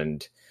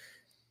 And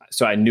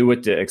so I knew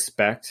what to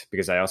expect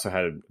because I also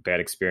had a bad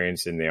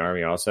experience in the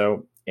Army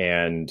also.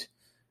 And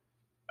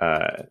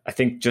I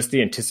think just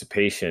the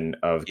anticipation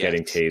of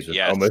getting tased was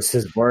almost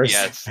as worse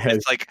as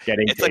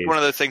getting tased. It's like one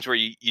of those things where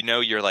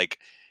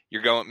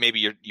you're going,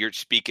 maybe you're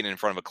speaking in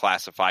front of a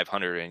class of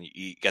 500 and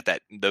you get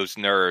those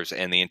nerves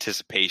and the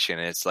anticipation.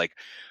 And it's like,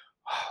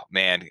 oh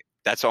man,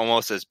 that's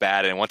almost as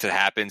bad. And once it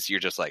happens, you're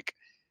just like,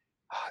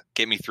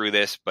 get me through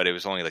this. But it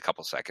was only a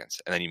couple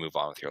seconds, and then you move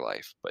on with your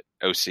life. But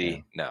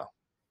OC, no.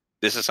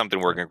 This is something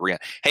we're going to agree on.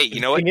 Hey,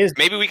 you know what?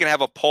 Maybe we can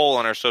have a poll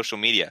on our social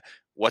media.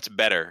 What's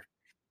better,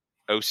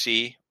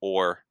 OC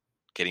or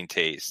getting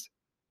tased?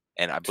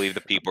 And I believe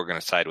the people are going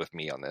to side with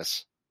me on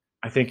this.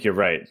 I think you're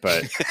right,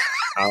 but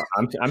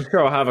I'm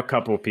sure I'll have a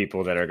couple of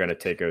people that are going to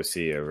take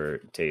OC over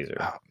taser.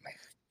 Oh, man.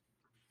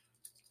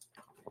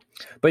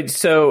 But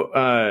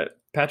so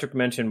Patrick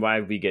mentioned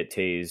why we get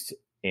tased,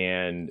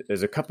 and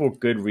there's a couple of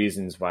good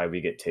reasons why we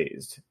get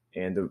tased.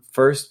 And the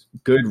first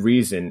good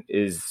reason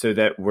is so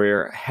that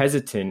we're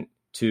hesitant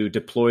to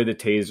deploy the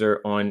taser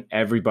on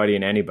everybody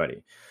and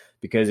anybody.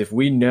 Because if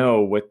we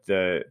know what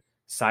the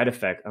side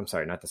effect, I'm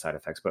sorry, not the side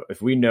effects, but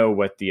if we know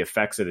what the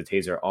effects of the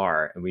taser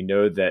are, and we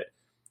know that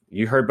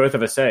you heard both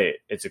of us say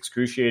it's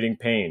excruciating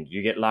pain,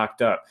 you get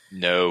locked up.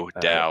 No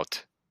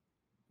doubt.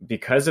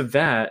 Because of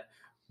that,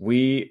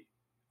 we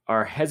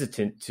are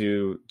hesitant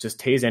to just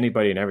tase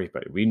anybody and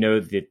everybody. We know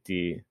that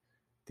the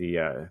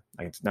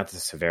not the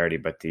severity,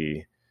 but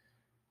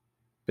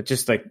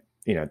just like,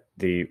 you know,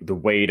 the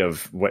weight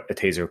of what a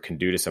taser can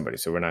do to somebody.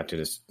 So we're not to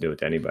just do it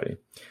to anybody.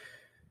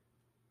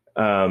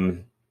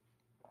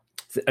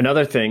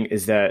 Another thing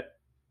is that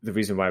the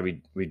reason why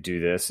we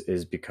do this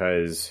is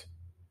because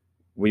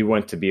we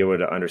want to be able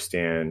to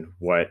understand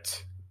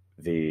what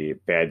the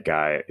bad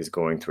guy is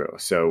going through.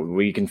 So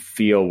we can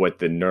feel what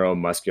the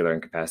neuromuscular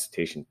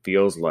incapacitation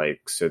feels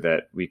like so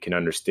that we can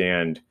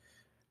understand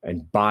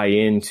and buy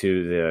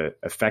into the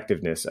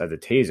effectiveness of the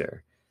taser.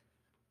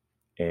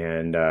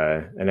 And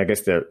I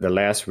guess the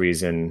last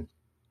reason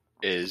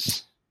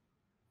is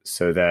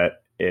so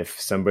that if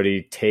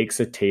somebody takes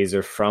a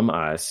taser from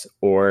us,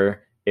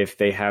 or if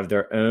they have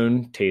their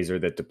own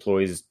taser that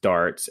deploys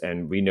darts,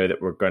 and we know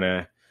that we're going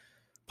to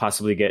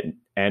possibly get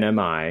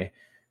NMI,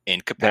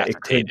 incapacitated.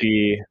 It could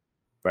be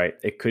right.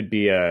 It could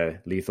be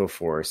a lethal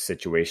force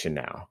situation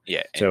now.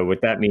 Yeah. So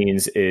what that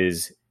means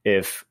is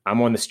if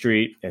I'm on the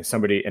street and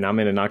I'm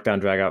in a knockdown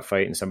drag out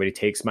fight and somebody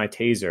takes my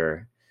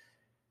taser,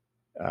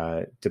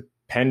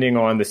 depending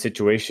on the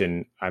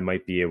situation, I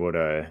might be able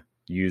to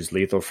use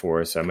lethal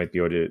force. I might be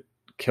able to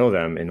kill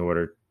them in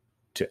order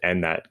to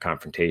end that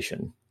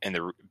confrontation. And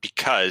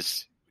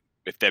because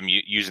if them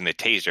using the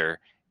taser,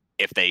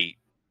 if they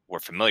were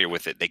familiar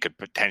with it, they could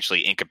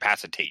potentially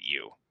incapacitate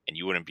you and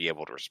you wouldn't be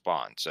able to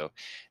respond. So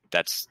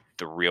that's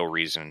the real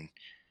reason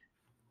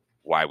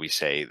why we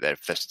say that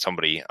if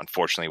somebody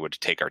unfortunately would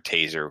take our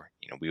taser,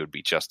 you know, we would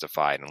be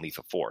justified in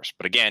lethal force.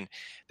 But again,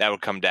 that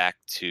would come back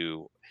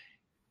to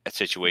a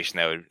situation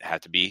that would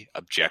have to be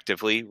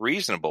objectively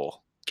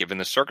reasonable given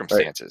the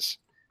circumstances.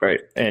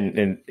 Right.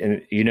 And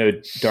you know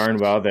darn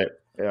well that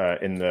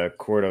in the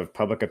court of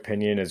public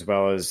opinion, as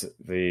well as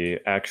the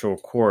actual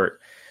court,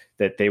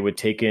 that they would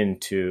take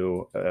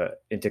into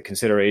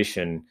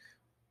consideration,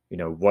 you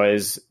know,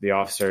 was the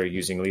officer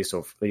using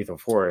lethal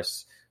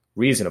force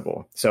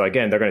reasonable? So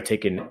again, they're going to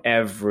take in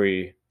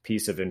every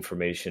piece of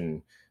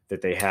information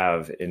that they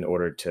have in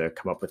order to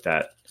come up with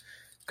that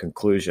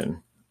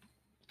conclusion.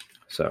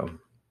 So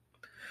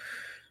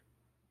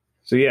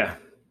yeah,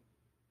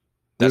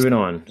 moving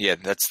on. Yeah,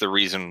 that's the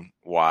reason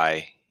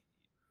why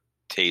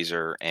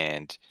taser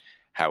and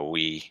how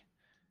we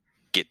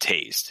get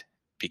tased.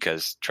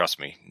 Because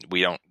trust me,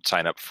 we don't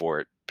sign up for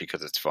it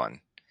because it's fun.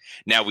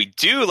 Now we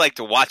do like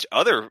to watch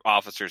other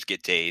officers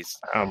get tased.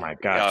 Oh my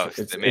gosh!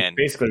 It's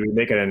basically we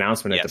make an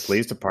announcement at the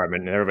police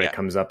department, and everybody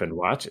comes up and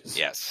watches.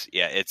 Yes,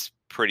 yeah, it's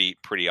pretty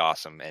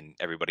awesome, and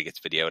everybody gets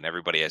video, and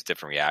everybody has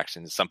different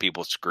reactions. Some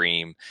people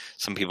scream,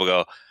 some people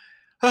go,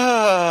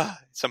 ah,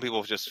 some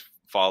people just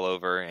fall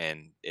over,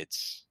 and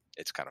it's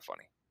kind of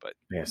funny. But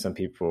yeah, some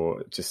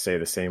people just say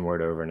the same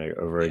word over and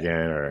over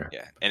again, or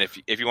And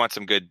if you want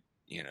some good,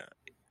 you know,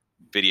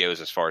 videos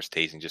as far as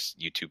tasing, just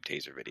YouTube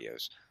taser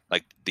videos,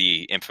 like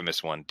the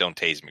infamous one, "Don't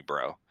tase me,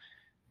 bro."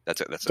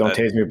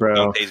 Tase me, bro.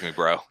 Don't tase me,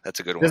 bro. That's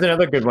a good one. There's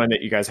another good one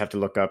that you guys have to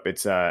look up.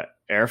 It's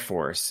Air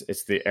Force.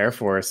 It's the Air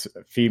Force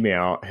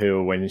female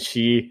who, when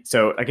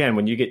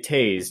you get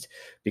tased,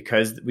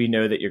 because we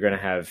know that you're going to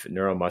have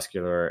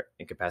neuromuscular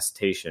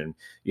incapacitation,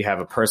 you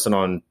have a person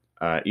on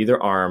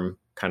either arm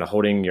kind of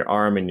holding your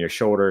arm and your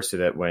shoulder so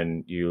that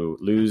when you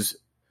lose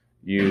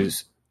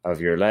use of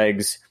your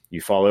legs,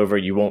 you fall over,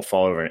 you won't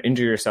fall over and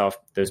injure yourself.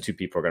 Those two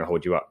people are going to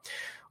hold you up.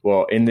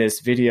 Well, in this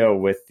video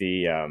with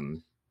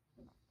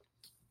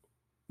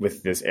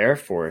this Air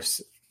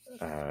Force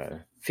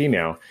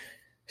female,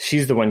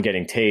 she's the one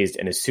getting tased.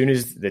 And as soon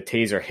as the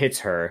taser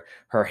hits her,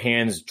 her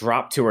hands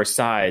drop to her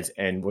sides,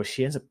 and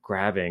she ends up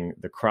grabbing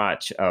the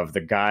crotch of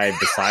the guy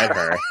beside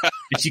her.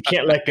 And she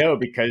can't let go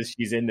because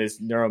she's in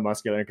this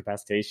neuromuscular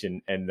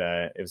incapacitation. And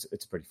it's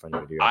a pretty funny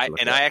video. I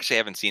actually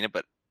haven't seen it,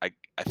 but I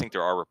think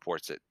there are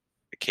reports that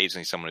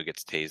occasionally someone who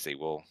gets tased, they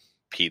will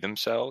pee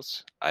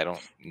themselves. I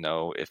don't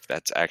know if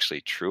that's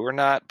actually true or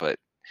not, but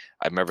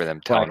I remember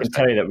them telling us. I can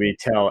tell you that we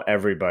tell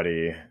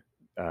everybody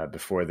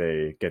before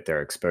they get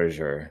their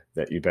exposure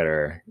that you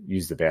better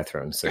use the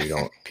bathroom so you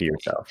don't pee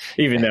yourself.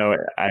 Even though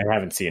I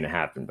haven't seen it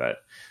happen, but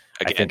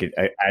I think it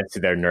adds to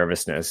their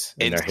nervousness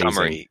and in their hazing.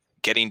 summary,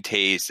 getting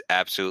tased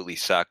absolutely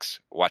sucks.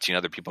 Watching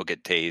other people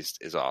get tased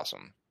is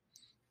awesome.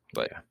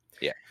 But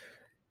yeah.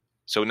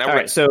 So now all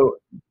right. So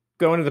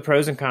go into the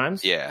pros and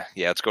cons. Yeah.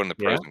 Let's go into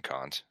the pros and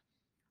cons.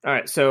 All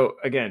right. So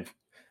again,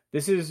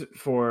 this is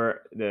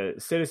for the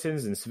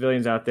citizens and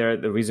civilians out there.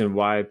 The reason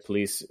why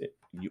police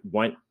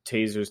want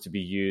tasers to be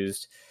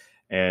used,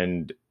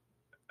 and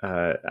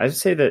I'd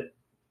say that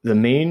the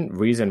main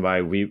reason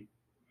why we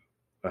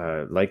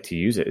like to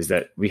use it is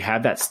that we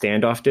have that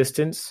standoff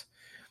distance,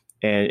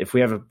 and if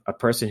we have a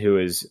person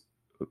who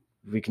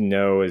we can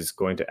know is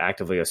going to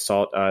actively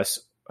assault us,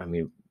 I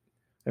mean,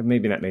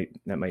 maybe that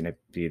might not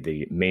be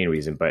the main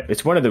reason, but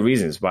it's one of the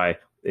reasons why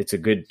it's a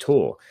good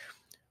tool.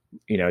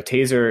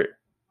 Taser,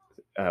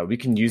 we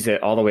can use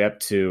it all the way up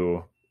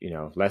to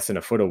less than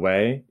a foot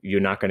away. You're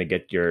not going to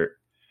get your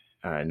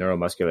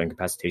neuromuscular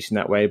incapacitation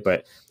that way,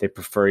 but they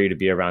prefer you to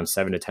be around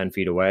 7 to 10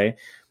 feet away.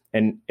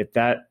 And if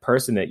that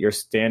person that you're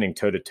standing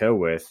toe to toe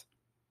with,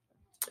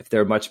 if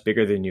they're much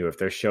bigger than you, if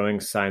they're showing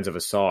signs of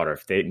assault, or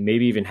if they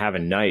maybe even have a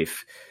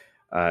knife,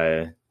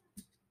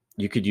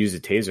 you could use a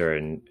taser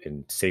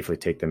and safely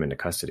take them into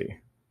custody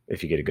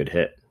if you get a good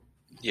hit.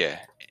 Yeah.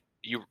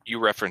 You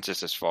reference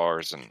this as far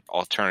as an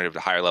alternative to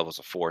higher levels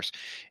of force.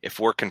 If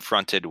we're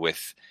confronted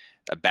with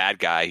a bad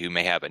guy who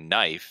may have a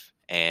knife,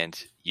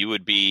 and you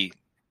would be,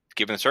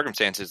 given the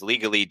circumstances,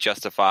 legally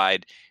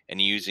justified in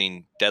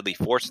using deadly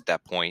force at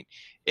that point,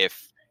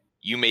 if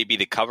you may be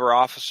the cover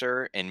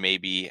officer and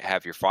maybe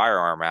have your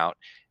firearm out,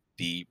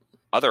 the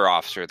other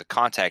officer, the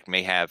contact,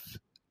 may have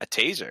a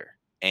taser.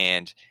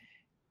 And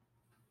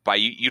by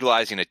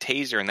utilizing a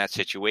taser in that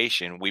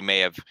situation, we may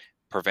have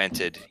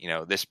prevented,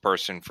 this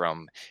person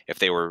from, if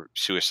they were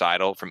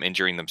suicidal, from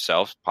injuring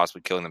themselves,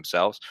 possibly killing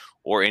themselves,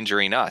 or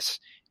injuring us.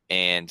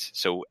 And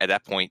so at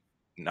that point,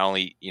 not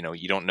only,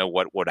 you don't know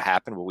what would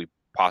happen, but we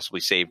possibly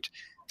saved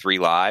 3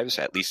 lives,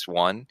 at least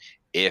one,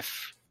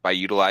 if by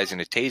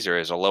utilizing a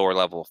taser as a lower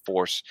level of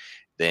force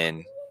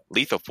than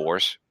lethal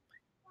force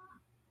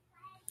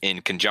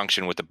in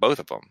conjunction with the both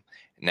of them.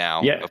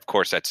 Now, of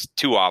course, that's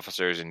 2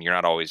 officers, and you're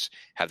not always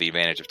have the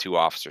advantage of 2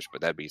 officers,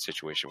 but that'd be a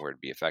situation where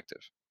it'd be effective.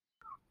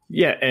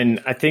 Yeah,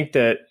 and I think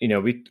that,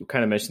 we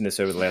kind of mentioned this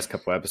over the last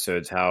couple of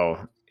episodes,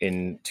 how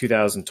in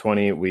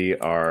 2020 we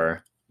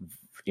are,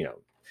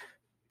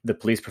 the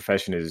police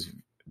profession is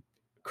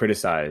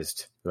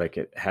criticized like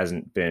it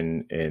hasn't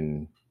been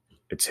in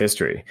its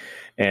history.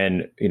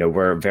 And,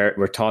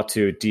 we're taught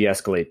to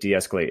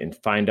de-escalate and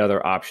find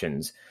other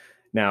options.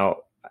 Now,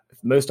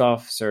 most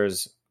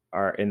officers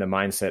are in the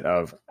mindset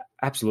of,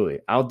 absolutely,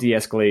 I'll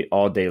de-escalate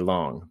all day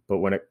long. But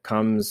when it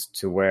comes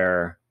to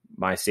where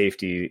my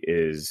safety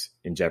is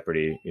in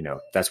jeopardy,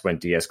 that's when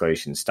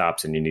de-escalation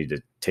stops and you need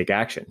to take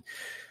action.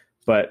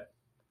 But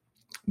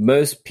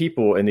most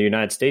people in the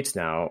United States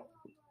now,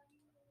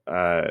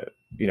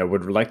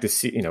 would like to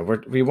see,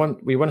 we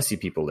want to see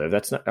people live.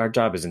 That's not, our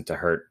job isn't to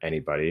hurt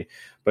anybody.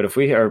 But if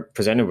we are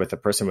presented with a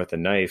person with a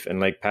knife, and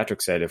like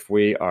Patrick said, if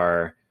we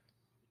are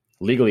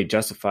legally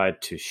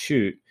justified to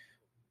shoot,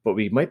 but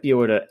we might be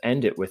able to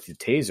end it with the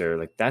taser,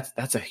 like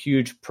that's a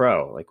huge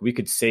pro. Like we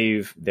could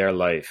save their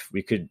life.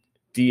 We could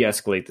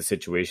de-escalate the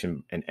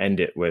situation and end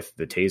it with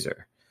the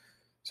taser.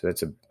 So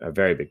that's a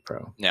very big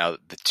pro. Now,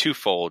 the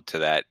twofold to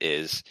that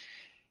is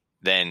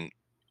then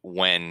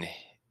when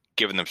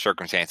given the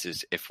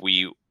circumstances, if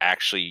we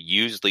actually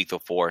used lethal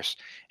force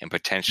and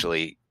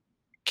potentially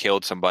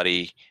killed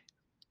somebody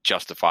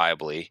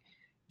justifiably,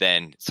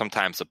 then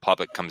sometimes the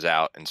public comes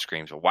out and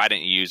screams, well, why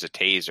didn't you use a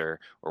taser,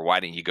 or why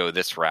didn't you go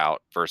this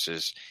route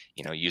versus,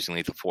 using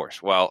lethal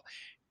force? Well,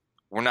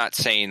 we're not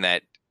saying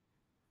that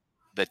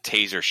the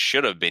taser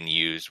should have been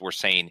used. We're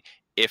saying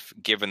if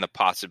given the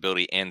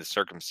possibility and the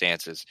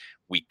circumstances,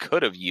 we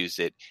could have used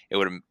it, it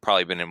would have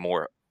probably been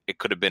it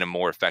could have been a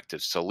more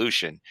effective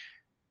solution.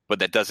 But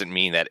that doesn't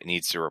mean that it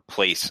needs to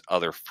replace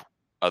other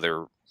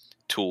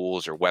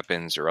tools or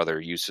weapons or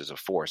other uses of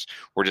force.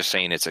 We're just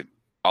saying it's an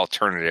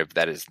alternative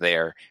that is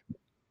there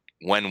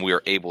when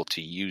we're able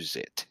to use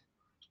it.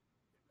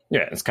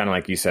 Yeah, it's kind of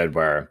like you said,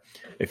 where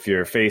if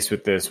you're faced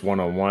with this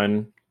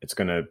one-on-one, it's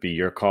going to be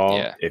your call.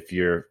 Yeah. If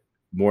you're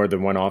more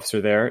than one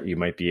officer there, you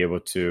might be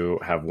able to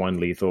have one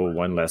lethal,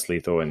 one less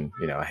lethal, and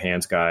a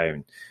hands guy.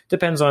 And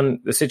depends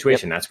on the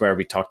situation. Yep. That's where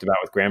we talked about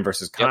with Graham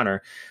versus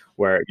Connor,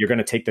 where you're going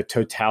to take the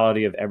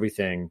totality of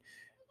everything,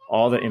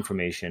 all the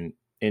information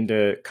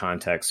into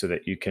context so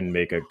that you can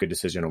make a good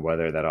decision on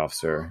whether that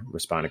officer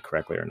responded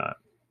correctly or not.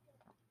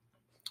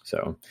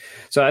 So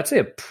I'd say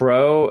a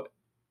pro,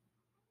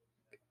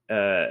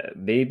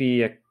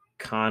 maybe a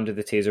con to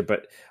the taser,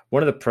 but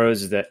one of the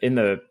pros is that in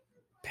the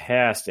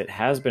past, it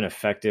has been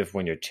effective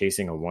when you're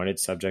chasing a wanted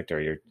subject,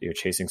 or you're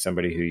chasing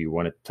somebody who you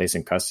want to place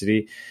in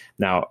custody.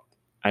 Now,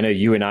 I know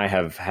you and I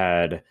have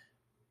had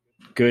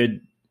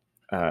good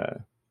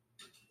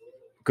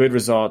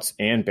results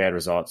and bad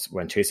results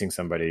when chasing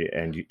somebody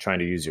and trying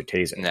to use your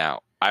taser.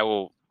 Now, I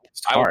will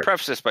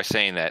preface this by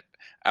saying that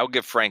I will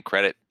give Frank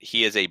credit.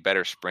 He is a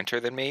better sprinter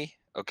than me.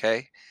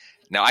 Okay.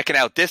 Now I can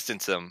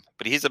outdistance him,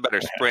 but he's a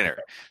better sprinter.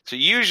 So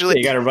usually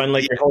you got to run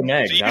like you're holding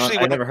eggs. So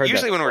I never heard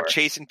usually that when before. we're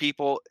chasing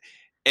people,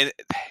 and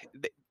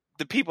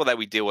the people that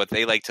we deal with,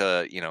 they like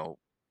to,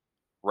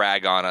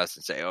 rag on us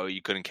and say, "Oh,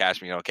 you couldn't catch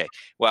me." Okay.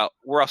 Well,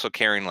 we're also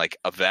carrying like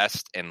a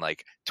vest and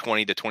like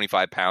 20 to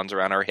 25 pounds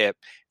around our hip,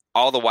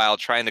 all the while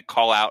trying to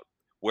call out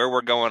where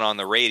we're going on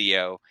the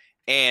radio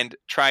and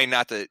trying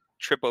not to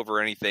trip over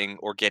anything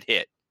or get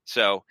hit.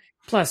 So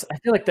plus, I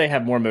feel like they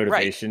have more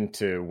motivation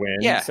to win.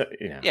 Yeah. So,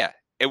 Yeah.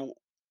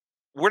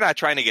 We're not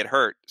trying to get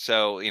hurt.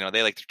 So,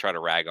 they like to try to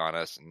rag on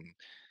us and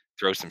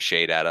throw some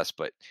shade at us,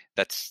 but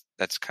that's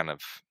kind of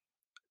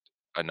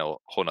a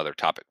whole nother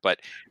topic. But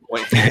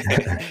when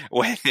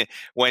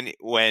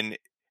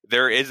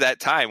there is that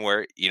time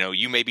where,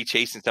 you may be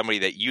chasing somebody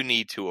that you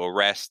need to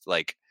arrest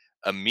like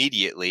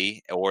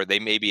immediately, or they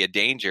may be a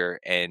danger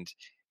and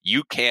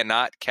you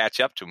cannot catch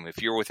up to them.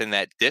 If you're within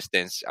that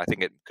distance, I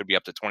think it could be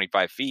up to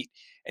 25 feet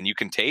and you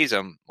can tase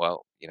them.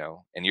 Well,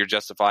 and you're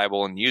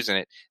justifiable in using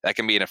it. That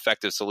can be an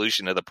effective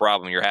solution to the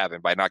problem you're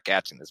having by not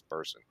catching this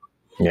person.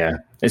 Yeah.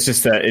 It's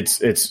just that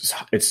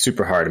it's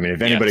super hard. I mean,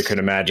 if anybody could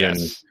imagine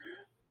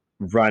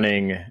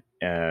running,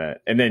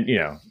 and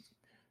then,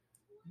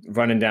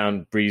 running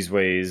down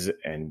breezeways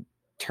and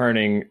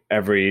turning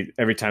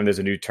every time there's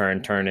a new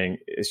turning,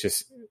 it's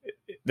just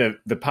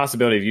the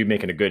possibility of you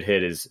making a good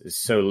hit is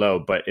so low,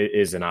 but it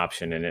is an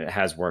option and it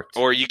has worked.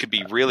 Or you could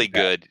be really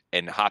good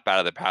and hop out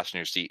of the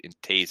passenger seat and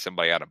tase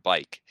somebody on a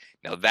bike.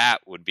 Now that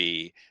would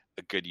be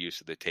a good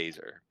use of the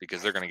taser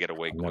because they're going to get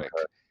away quick.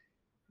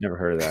 Never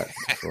heard of that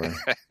before.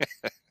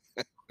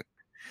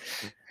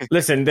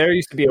 Listen, there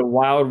used to be a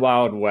wild,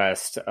 wild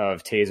west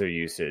of taser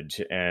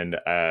usage. And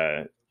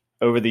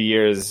over the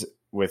years,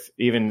 with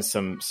even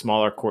some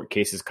smaller court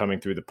cases coming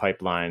through the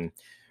pipeline,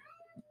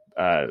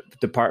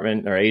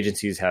 department or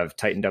agencies have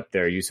tightened up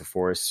their use of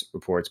force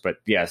reports. But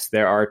yes,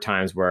 there are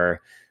times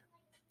where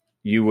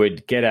you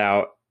would get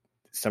out,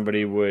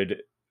 somebody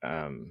would,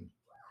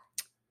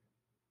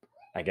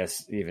 I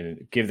guess,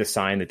 even give the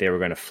sign that they were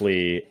going to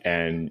flee,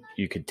 and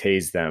you could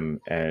tase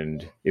them,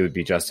 and it would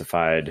be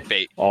justified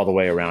all the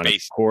way around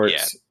courts.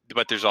 Yeah.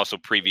 But there's also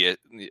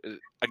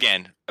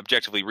again,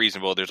 objectively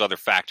reasonable. There's other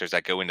factors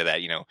that go into that.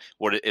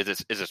 What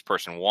is this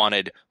person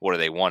wanted? What are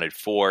they wanted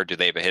for? Do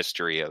they have a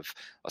history of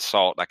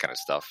assault? That kind of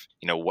stuff.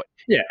 What?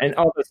 Yeah, and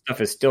all this stuff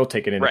is still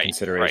taken into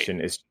consideration.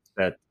 Right. It's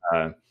that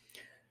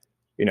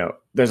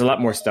there's a lot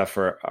more stuff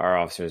for our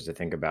officers to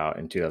think about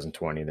in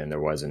 2020 than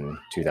there was in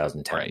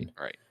 2010.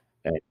 Right.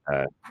 And,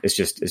 it's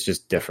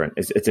just different.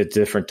 It's a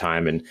different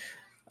time, and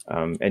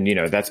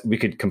that's, we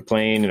could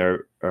complain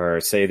or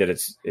say that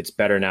it's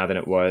better now than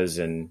it was,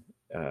 and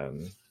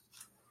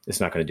it's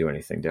not going to do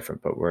anything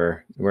different. But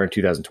we're in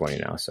 2020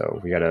 now,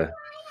 so we got to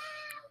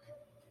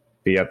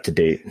be up to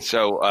date.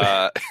 So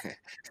that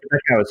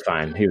guy was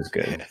fine. He was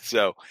good.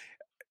 So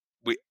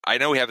I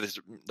know we have this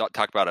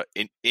talk about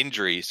an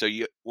injury. So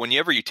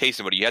whenever you tase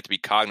somebody, you have to be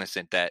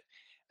cognizant that,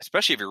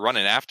 especially if you're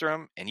running after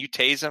them and you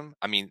tase them.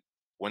 I mean,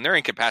 when they're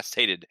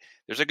incapacitated,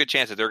 there's a good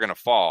chance that they're going to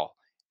fall,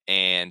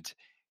 and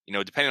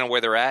depending on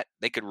where they're at,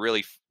 they could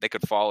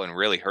fall and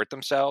really hurt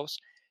themselves.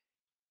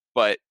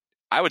 But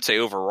I would say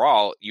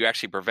overall, you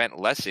actually prevent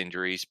less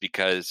injuries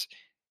because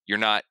you're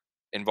not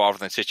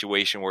involved in a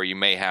situation where you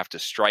may have to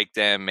strike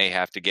them, may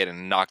have to get in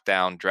a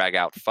knockdown, drag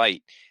out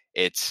fight.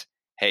 It's,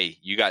 hey,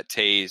 you got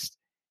tased,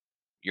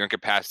 you're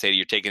incapacitated,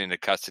 you're taken into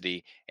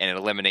custody, and it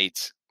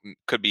eliminates,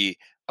 could be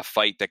a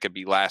fight that could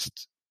be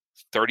last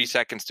 30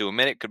 seconds to a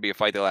minute, could be a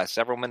fight that lasts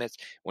several minutes.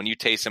 When you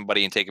tase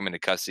somebody and take them into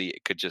custody,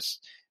 it could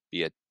just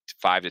be a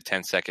 5 to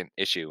 10 second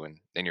issue, and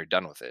then you're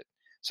done with it.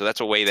 So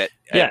that's a way that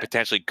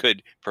potentially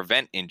could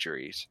prevent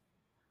injuries.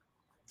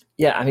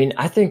 Yeah, I mean,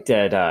 I think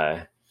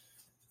that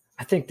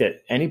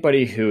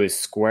anybody who is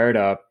squared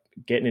up,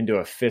 getting into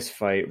a fist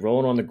fight,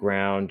 rolling on the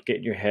ground,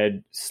 getting your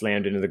head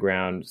slammed into the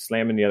ground,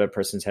 slamming the other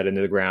person's head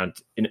into the ground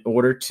in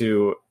order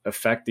to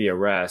effect the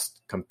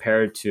arrest,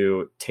 compared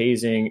to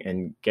tasing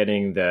and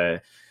getting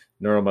the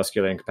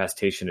neuromuscular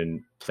incapacitation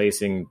and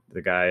placing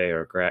the guy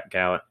or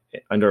gal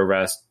under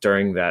arrest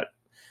during that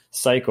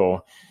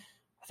cycle,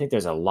 I think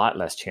there's a lot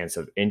less chance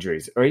of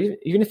injuries. Or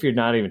even if you're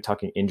not even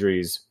talking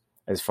injuries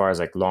as far as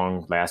like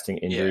long lasting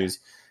injuries,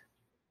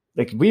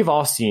 like we've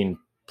all seen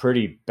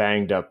pretty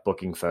banged up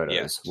booking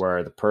photos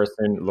where the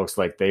person looks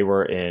like they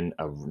were in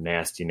a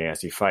nasty,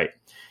 nasty fight.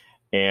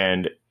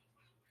 And,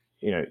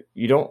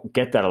 you don't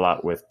get that a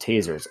lot with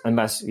tasers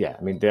unless,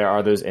 there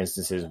are those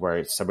instances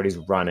where somebody's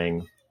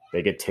running,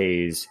 they get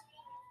tased,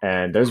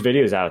 and there's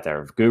videos out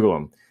there. Google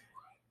them.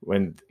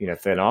 When,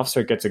 if an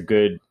officer gets a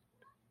good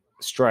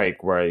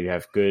strike where you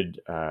have good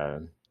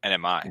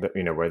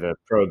NMI, where the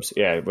probes,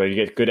 where you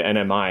get good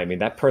NMI, I mean,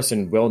 that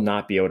person will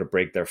not be able to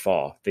break their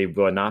fall. They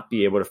will not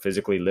be able to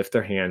physically lift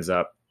their hands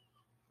up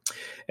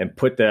and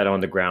put that on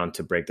the ground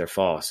to break their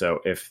fall. So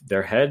if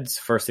their heads,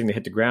 first thing they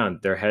hit the ground,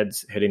 their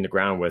head's hitting the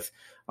ground with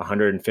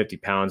 150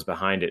 pounds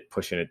behind it,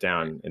 pushing it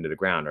down into the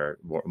ground or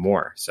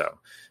more. So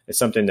it's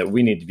something that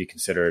we need to be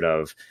considerate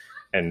of.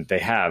 And they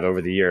have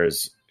over the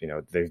years,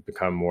 they've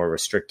become more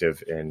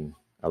restrictive in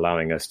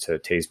allowing us to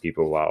tase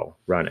people while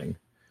running.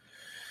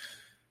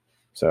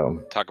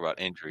 So talk about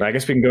injury. I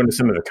guess we can go into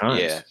some of the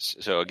cons. Yeah.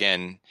 So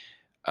again,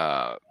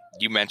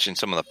 you mentioned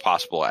some of the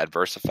possible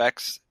adverse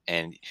effects,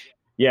 and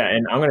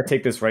and I'm going to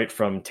take this right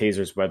from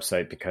Taser's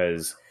website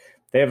because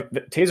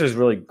Taser's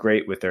really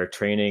great with their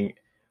training.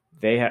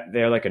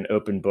 They're like an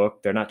open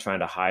book. They're not trying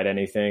to hide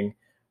anything.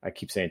 I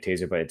keep saying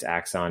Taser, but it's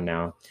Axon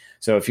now.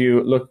 So if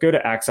you go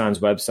to Axon's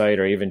website,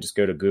 or even just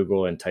go to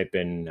Google and type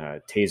in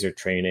Taser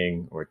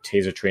training or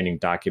Taser training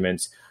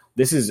documents,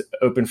 this is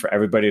open for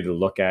everybody to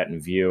look at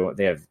and view.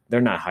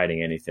 They're not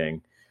hiding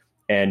anything.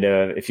 And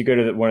if you go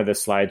to one of the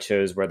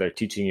slideshows where they're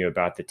teaching you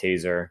about the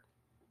Taser,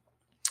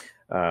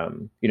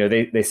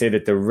 they say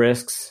that the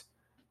risks,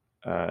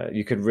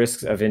 you could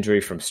risks of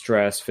injury from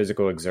stress,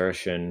 physical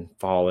exertion,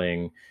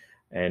 falling.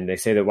 And they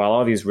say that while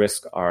all these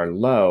risks are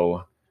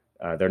low,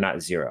 they're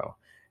not zero.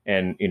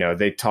 And,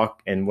 they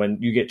talk, and when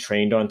you get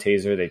trained on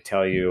Taser, they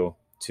tell you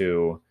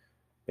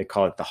they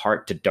call it the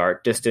heart to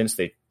dart distance.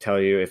 They tell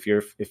you if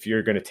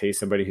you're going to tase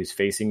somebody who's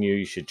facing you,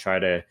 you should try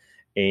to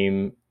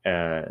aim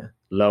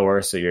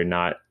lower, so you're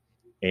not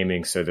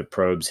aiming so the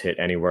probes hit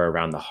anywhere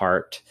around the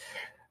heart.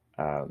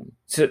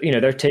 So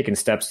they're taking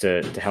steps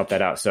to help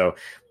that out. So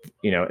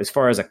as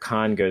far as a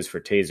con goes for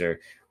Taser,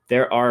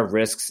 there are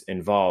risks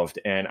involved.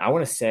 And I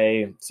want to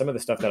say some of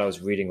the stuff that I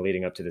was reading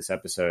leading up to this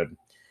episode,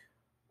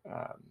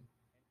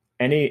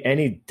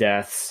 any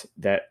deaths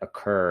that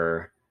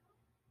occur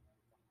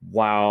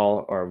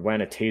while or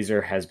when a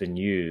Taser has been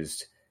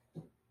used,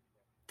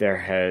 there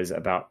has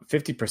about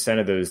 50%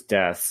 of those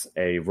deaths,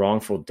 a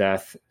wrongful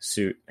death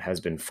suit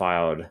has been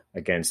filed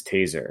against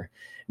Taser.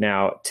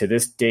 Now, to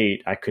this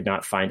date, I could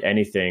not find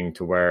anything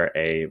to where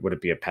would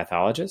it be a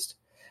pathologist?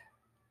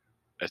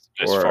 As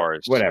far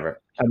as whatever,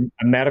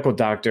 a medical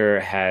doctor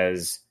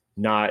has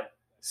not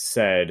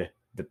said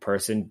the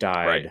person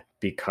died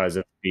because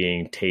of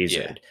being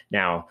tasered. Yeah.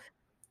 Now,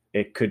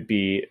 it could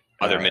be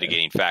other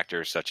mitigating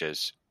factors such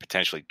as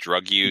potentially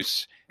drug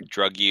use,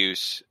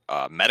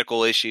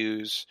 medical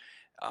issues,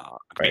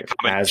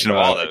 asthma,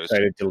 all those.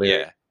 Excited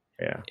delirium.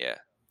 Yeah.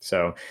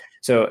 So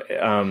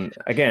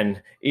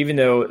again, even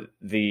though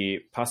the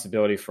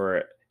possibility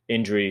for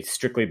injury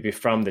strictly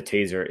from the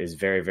Taser is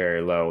very,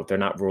 very low, they're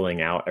not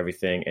ruling out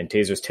everything. And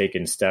Taser's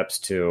taken steps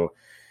to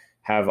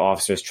have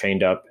officers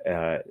trained up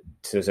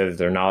so that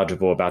they're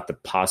knowledgeable about the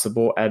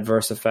possible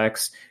adverse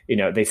effects.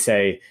 They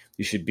say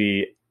you should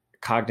be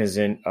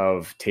cognizant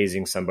of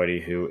tasing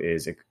somebody who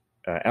is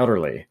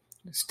elderly,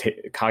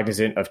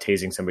 cognizant of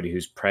tasing somebody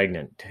who's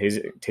pregnant,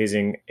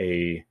 tasing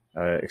a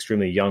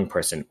extremely young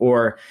person,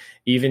 or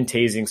even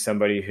tasing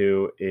somebody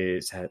who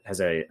has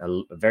a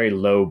very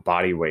low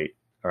body weight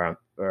or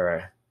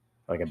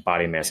like a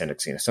body mass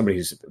index, somebody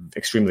who's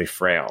extremely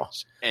frail.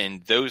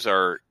 And those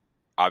are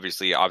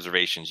obviously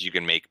observations you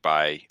can make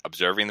by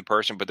observing the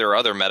person, but there are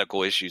other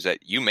medical issues that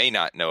you may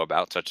not know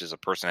about, such as a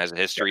person has a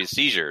history of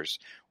seizures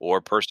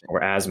or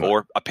asthma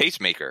or a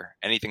pacemaker,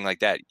 anything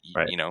like that.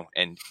 Right.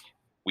 And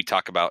we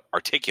talk about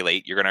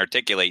articulate. You're going to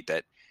articulate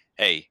that,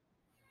 hey,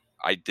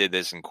 I did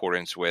this in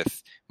accordance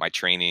with my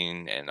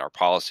training and our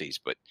policies,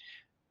 but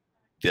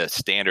the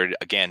standard,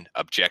 again,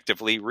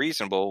 objectively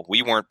reasonable,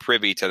 we weren't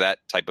privy to that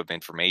type of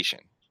information.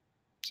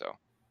 So.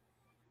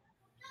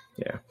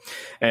 Yeah.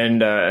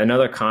 And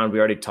another con, we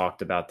already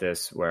talked about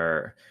this,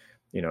 where,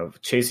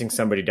 chasing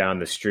somebody down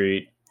the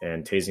street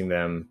and tasing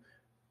them,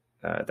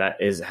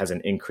 has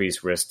an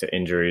increased risk to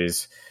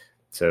injuries.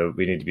 So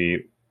we need to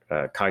be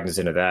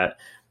cognizant of that.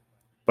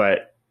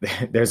 But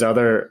there's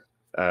other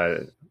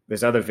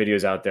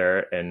videos out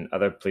there, and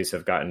other police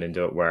have gotten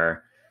into it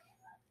where,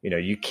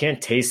 you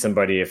can't tase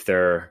somebody if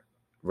they're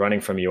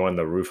running from you on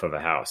the roof of a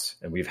house.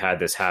 And we've had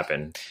this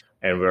happen.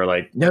 And we're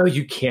like, no,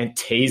 you can't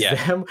tase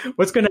them.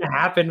 What's going to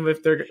happen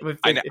if they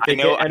I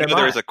know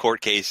there was a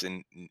court case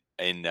in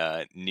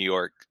New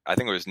York. I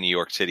think it was New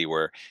York City,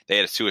 where they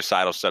had a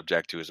suicidal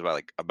subject who was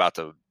about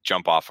to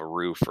jump off a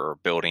roof or a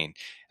building,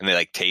 and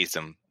they tased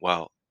him.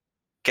 Well,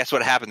 guess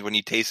what happens when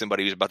you tase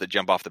somebody who's about to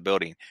jump off the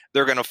building?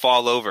 They're going to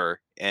fall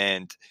over,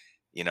 and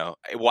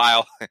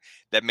while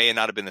that may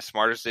not have been the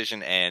smartest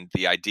decision, and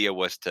the idea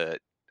was to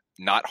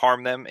not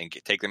harm them and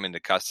take them into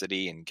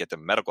custody and get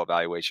them medical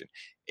evaluation,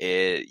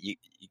 you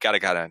got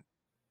to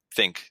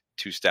think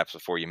two steps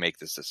before you make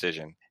this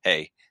decision.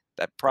 Hey,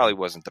 that probably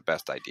wasn't the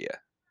best idea.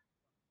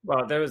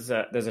 Well, there's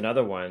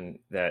another one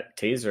that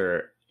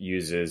Taser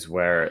uses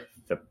where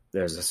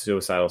there's a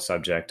suicidal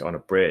subject on a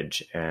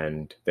bridge,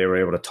 and they were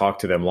able to talk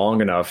to them long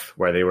enough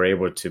where they were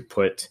able to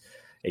put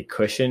a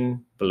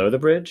cushion below the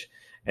bridge,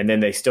 and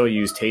then they still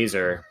use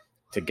Taser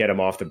to get him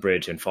off the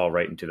bridge and fall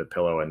right into the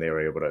pillow, and they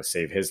were able to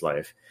save his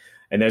life.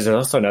 And there's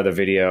also another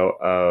video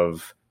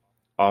of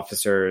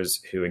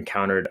officers who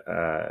encountered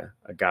a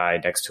guy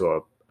next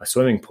to a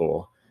swimming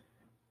pool,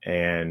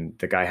 and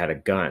the guy had a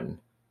gun.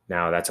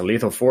 Now, that's a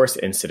lethal force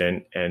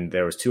incident, and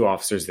there was two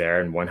officers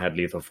there, and one had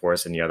lethal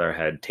force and the other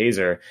had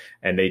Taser,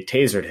 and they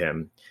tasered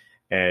him.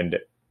 And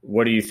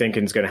what do you think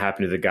is going to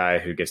happen to the guy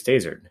who gets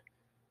tasered?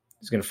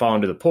 He's going to fall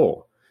into the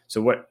pool.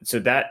 So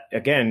that,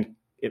 again,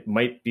 it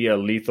might be a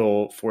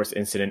lethal force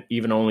incident,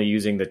 even only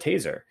using the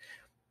taser.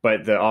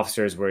 But the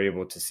officers were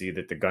able to see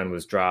that the gun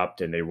was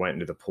dropped, and they went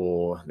into the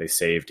pool. They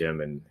saved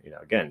him, and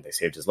again, they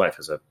saved his life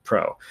as a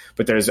pro.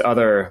 But there's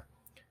other.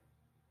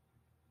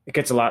 It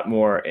gets a lot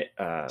more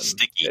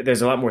sticky.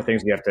 There's a lot more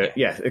things you have to.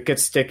 Yeah, it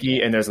gets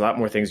sticky, and there's a lot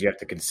more things you have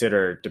to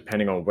consider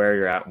depending on where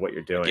you're at and what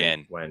you're doing.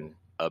 Again, when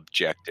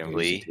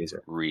objectively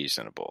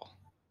reasonable.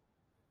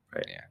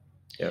 Right. Yeah.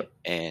 Yep.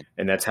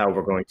 And that's how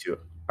we're going to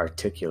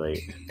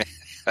articulate.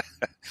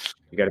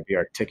 You got to be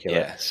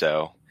articulate. Yeah.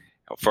 So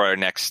for our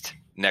next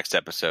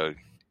episode,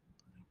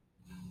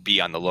 be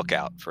on the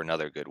lookout for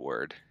another good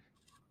word.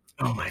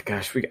 Oh my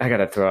gosh, I got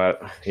to throw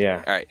out.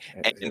 Yeah. All right.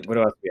 And what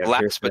else?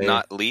 Last but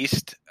not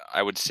least,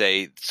 I would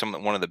say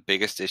one of the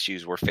biggest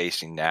issues we're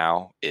facing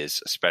now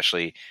is,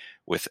 especially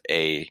with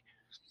a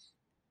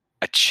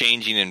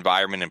changing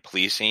environment in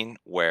policing,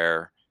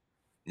 where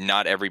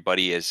not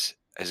everybody has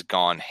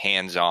gone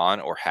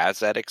hands-on or has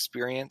that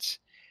experience.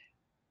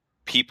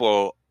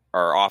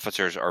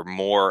 Officers are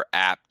more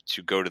apt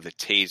to go to the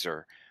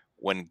taser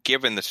when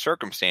given the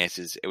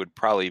circumstances. It would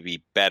probably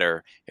be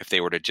better if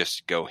they were to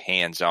just go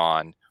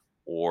hands-on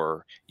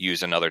or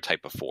use another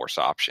type of force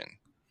option.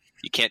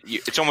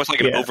 It's almost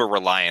like an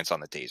over-reliance on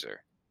the taser.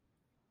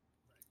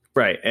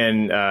 Right.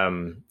 And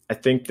I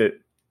think that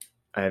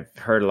I've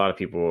heard a lot of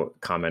people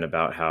comment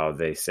about how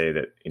they say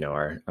that,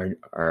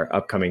 our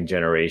upcoming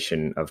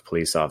generation of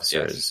police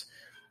officers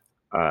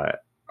are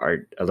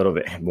a little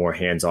bit more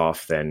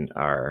hands-off than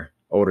our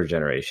older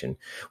generation,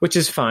 which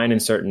is fine in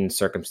certain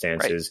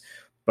circumstances.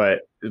 Right.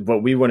 But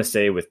what we want to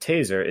say with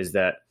taser is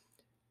that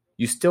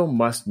you still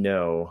must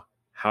know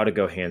how to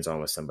go hands-on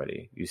with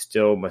somebody. You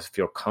still must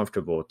feel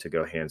comfortable to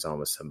go hands-on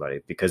with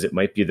somebody, because it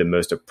might be the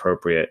most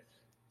appropriate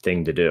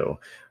thing to do.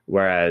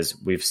 Whereas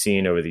we've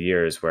seen over the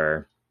years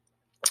where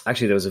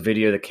actually there was a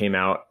video that came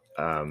out,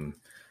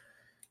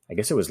 I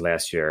guess it was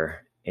last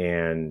year,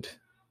 and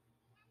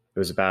it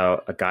was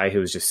about a guy who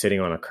was just sitting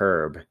on a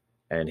curb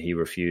and he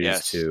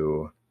refused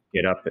to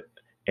get up,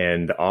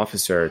 and the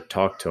officer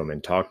talked to him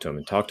and talked to him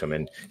and talked to him.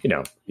 And,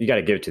 you got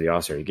to give it to the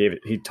officer.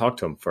 He talked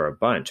to him for a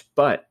bunch,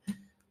 but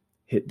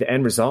the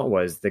end result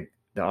was the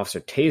officer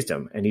tased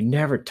him, and he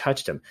never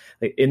touched him.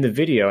 Like in the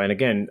video, and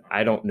again,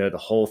 I don't know the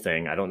whole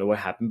thing. I don't know what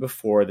happened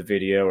before the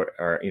video,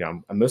 or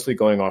I'm mostly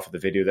going off of the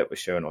video that was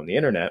shown on the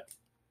internet.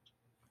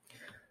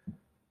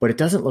 But it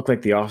doesn't look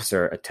like the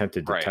officer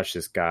attempted to touch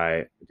this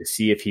guy to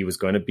see if he was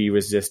going to be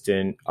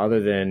resistant, other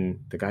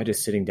than the guy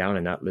just sitting down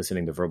and not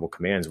listening to verbal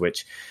commands,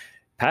 which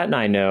Pat and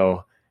I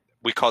know.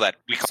 We call that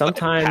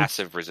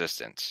passive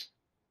resistance.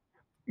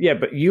 Yeah,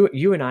 but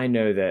you and I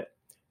know that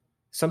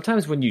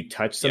sometimes when you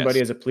touch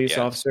somebody as a police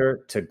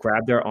officer to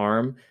grab their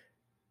arm,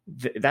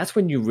 that's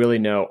when you really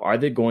know, are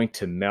they going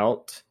to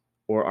melt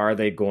or are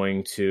they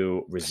going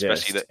to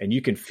resist? And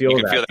you can feel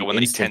that when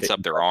they tense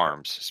up their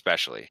arms,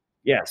 especially.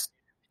 Yes.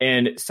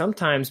 And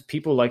sometimes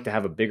people like to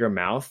have a bigger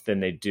mouth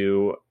than they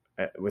do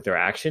with their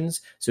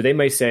actions. So they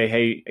may say,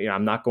 hey,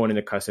 I'm not going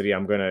into custody.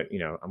 I'm going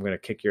to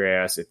kick your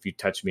ass if you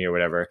touch me or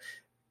whatever.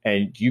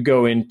 And you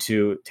go in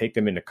to take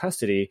them into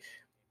custody,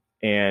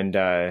 and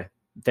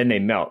then they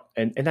melt.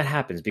 And that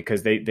happens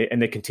because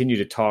they continue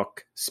to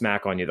talk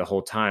smack on you the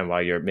whole time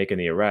while you're making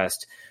the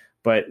arrest.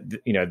 But,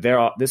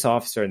 this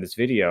officer in this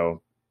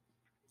video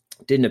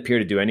didn't appear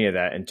to do any of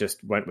that and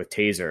just went with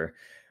taser.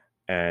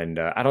 And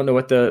I don't know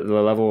what the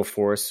level of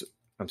force,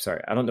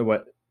 I don't know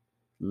what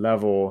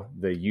level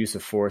the use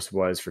of force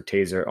was for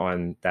taser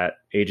on that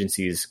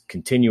agency's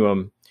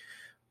continuum.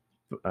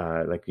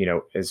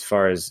 As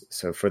far as,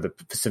 so for the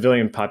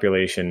civilian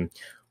population,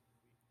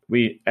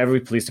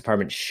 every police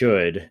department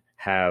should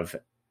have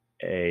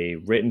a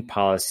written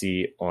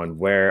policy on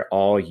where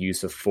all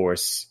use of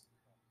force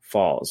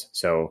falls.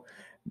 So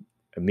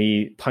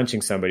me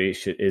punching somebody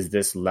is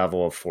this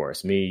level of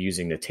force. Me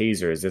using the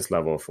taser is this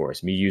level of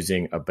force. Me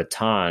using a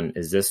baton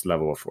is this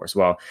level of force.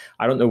 Well,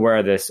 I don't know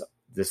where this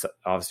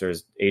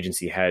officer's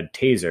agency had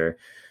taser,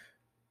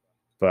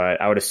 but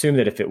I would assume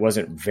that if it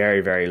wasn't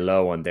very, very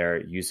low on their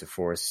use of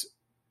force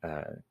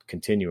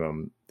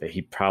continuum, that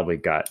he probably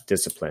got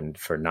disciplined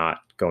for not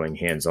going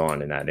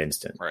hands-on in that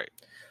instant. Right.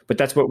 But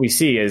that's what we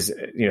see is,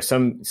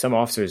 some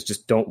officers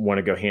just don't want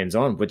to go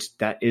hands-on, which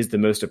that is the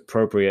most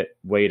appropriate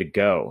way to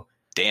go.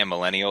 Damn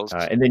millennials.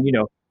 And then,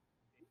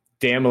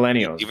 damn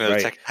millennials. Even though,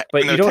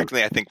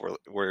 technically I think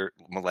we're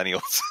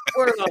millennials.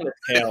 We're on the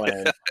tail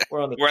end.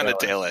 We're on the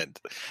tail end.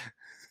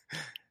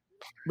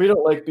 We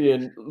don't like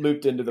being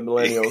looped into the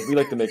millennials. We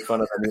like to make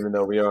fun of them, even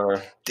though we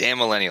are. Damn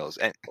millennials.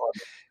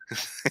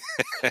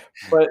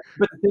 But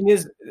the thing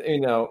is,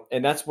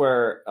 and that's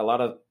where a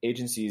lot of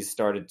agencies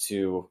started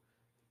to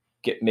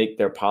make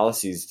their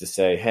policies to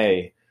say,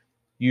 hey,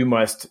 you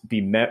must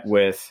be met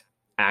with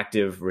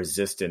active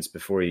resistance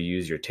before you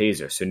use your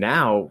taser. So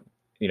now,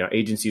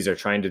 agencies are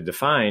trying to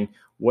define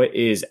what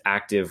is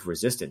active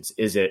resistance.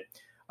 Is it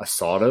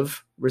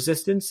assaultive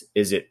resistance?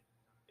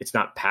 It's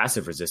not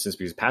passive resistance,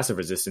 because passive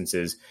resistance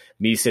is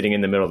me sitting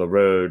in the middle of the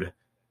road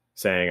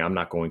saying, I'm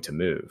not going to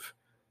move.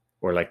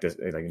 or like this,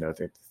 like,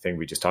 the thing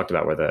we just talked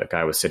about where the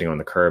guy was sitting on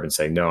the curb and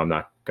saying, no, I'm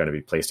not going to be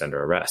placed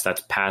under arrest.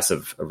 That's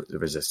passive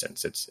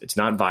resistance. It's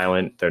not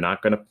violent. They're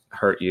not going to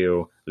hurt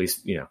you. At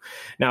least,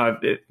 now,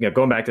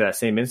 going back to that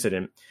same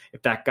incident,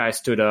 if that guy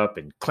stood up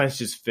and clenched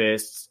his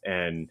fists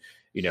and,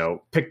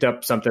 picked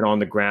up something on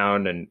the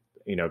ground and,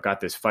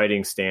 got this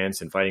fighting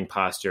stance and fighting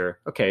posture,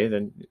 okay,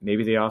 then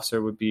maybe the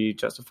officer would be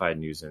justified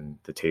in using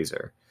the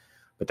taser.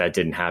 But that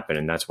didn't happen.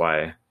 And that's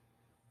why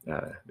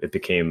it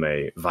became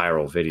a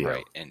viral video.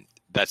 Right. And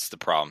that's the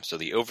problem. So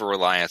the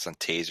over-reliance on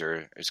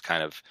taser has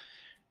kind of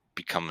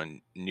become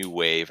a new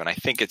wave. And I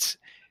think it's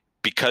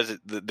because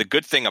the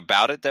good thing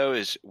about it, though,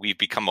 is we've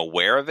become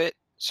aware of it.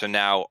 So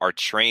now our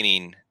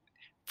training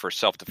for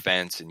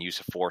self-defense and use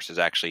of force is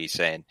actually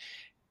saying,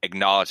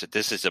 acknowledge that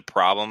this is a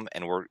problem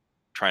and we're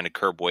trying to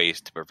curb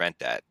ways to prevent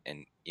that.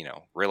 And,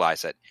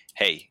 realize that,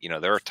 hey,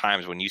 there are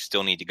times when you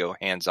still need to go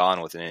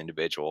hands-on with an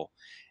individual,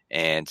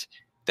 and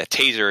that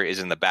taser is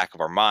in the back of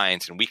our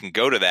minds, and we can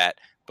go to that,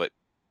 but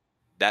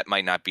that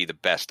might not be the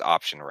best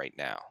option right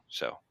now.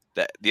 So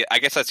I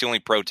guess that's the only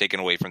pro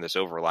taken away from this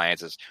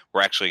over-reliance is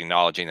we're actually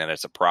acknowledging that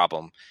it's a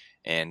problem.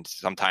 And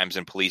sometimes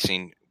in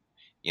policing,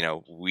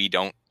 we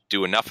don't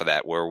do enough of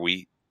that, where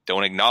we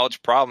don't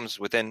acknowledge problems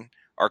within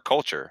our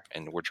culture,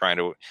 and we're trying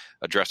to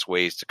address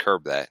ways to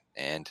curb that.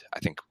 And I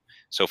think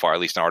so far, at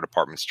least in our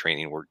department's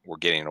training,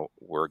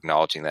 we're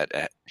acknowledging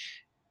that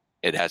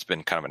it has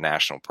been kind of a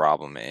national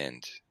problem,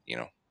 and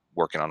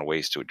working on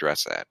ways to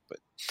address that. But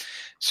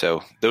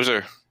so those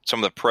are some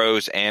of the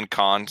pros and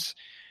cons.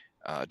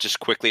 Just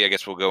quickly, I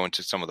guess we'll go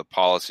into some of the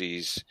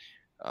policies,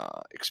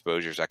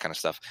 exposures, that kind of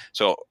stuff.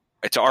 So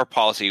it's our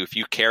policy: if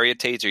you carry a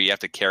taser, you have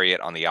to carry it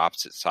on the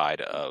opposite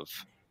side of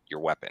your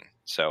weapon.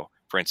 So,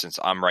 for instance,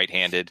 I'm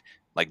right-handed.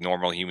 Like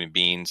normal human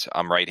beings,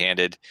 I'm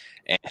right-handed.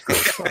 And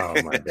oh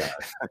my God!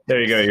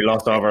 There you go. You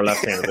lost all of our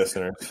left-handed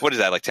listeners. What is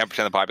that? Like 10%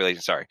 of the population?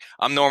 Sorry,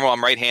 I'm normal.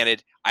 I'm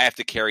right-handed. I have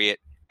to carry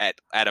it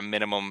at a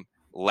minimum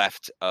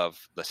left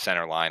of the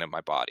center line of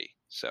my body.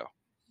 So,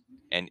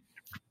 and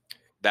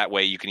that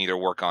way you can either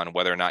work on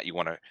whether or not you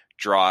want to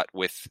draw it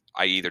with.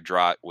 I either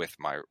draw it with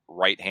my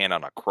right hand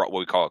on what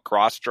we call a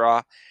cross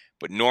draw,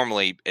 but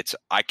normally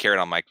I carry it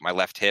on my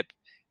left hip,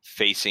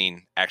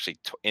 facing actually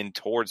in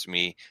towards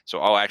me. So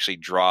I'll actually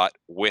draw it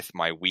with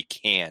my weak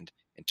hand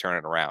and turn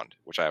it around,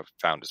 which I've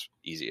found is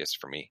easiest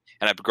for me.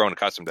 And I've grown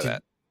accustomed to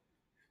that.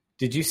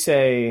 Did you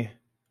say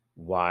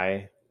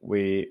why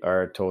we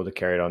are told to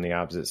carry it on the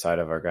opposite side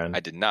of our gun? I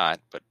did not,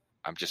 but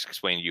I'm just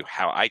explaining to you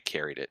how I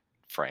carried it,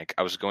 Frank.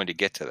 I was going to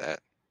get to that.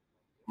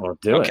 Well,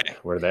 do it.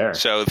 We're there.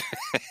 So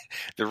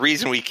the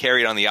reason we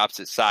carry it on the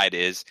opposite side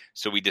is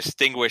so we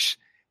distinguish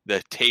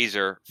the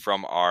taser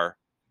from our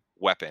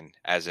weapon,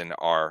 as in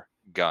our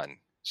gun.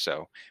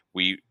 So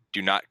we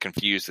do not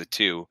confuse the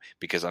two,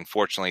 because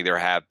unfortunately there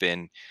have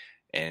been,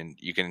 and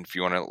you can, if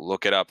you want to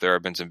look it up, there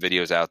have been some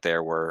videos out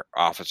there where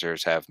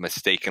officers have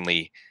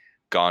mistakenly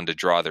gone to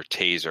draw their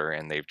taser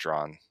and they've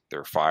drawn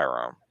their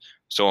firearm.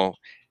 So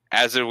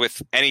as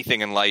with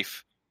anything in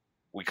life,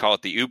 we call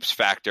it the oops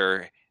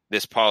factor.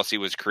 This policy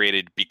was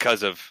created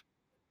because of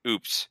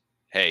oops.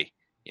 Hey,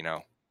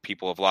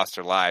 people have lost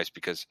their lives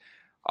because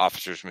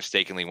officers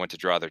mistakenly went to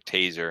draw their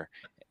taser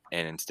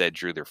and instead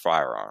drew their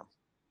firearm.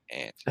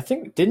 And I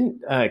think,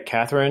 didn't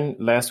Catherine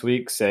last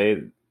week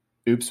say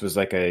oops was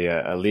like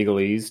a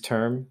legalese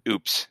term?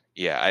 Oops.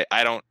 Yeah.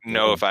 I don't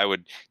know if I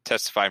would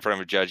testify in front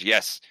of a judge.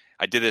 Yes,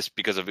 I did this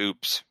because of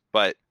oops,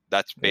 but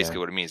that's basically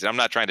what it means. And I'm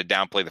not trying to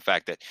downplay the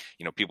fact that,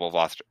 people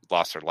have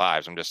lost their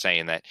lives. I'm just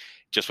saying that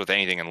just with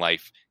anything in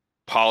life,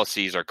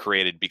 policies are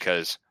created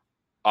because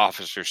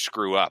officers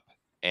screw up.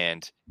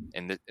 And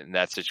in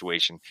that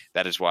situation,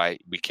 that is why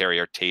we carry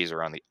our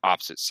taser on the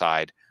opposite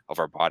side of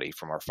our body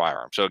from our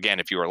firearm. So again,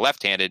 if you were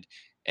left-handed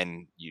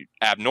and you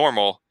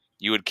abnormal,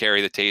 you would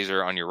carry the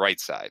taser on your right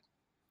side.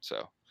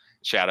 So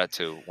shout out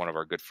to one of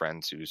our good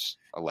friends who's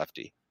a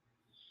lefty.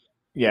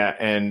 Yeah,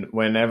 and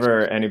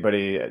whenever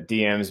anybody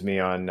DMs me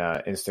on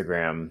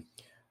Instagram,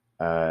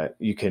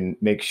 you can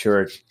make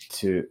sure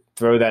to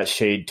throw that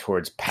shade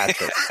towards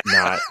Patrick,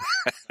 not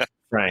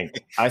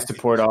Frank. I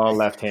support all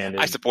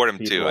left-handed. I support him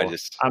people. too.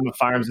 I'm a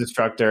firearms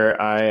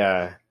instructor.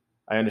 I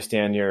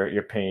understand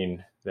your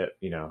pain that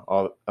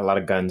a lot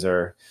of guns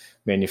are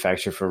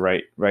manufactured for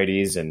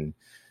righties and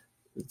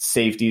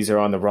safeties are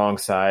on the wrong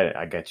side.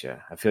 I get you.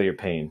 I feel your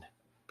pain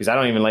because I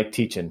don't even like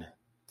teaching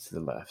to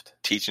the left.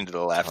 Teaching to the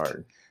left. It's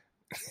hard.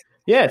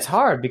 Yeah, it's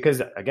hard because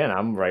again,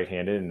 I'm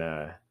right-handed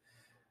and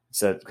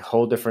it's a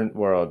whole different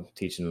world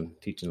teaching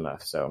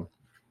left. So,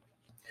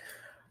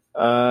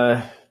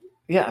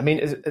 yeah, I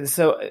mean,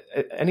 so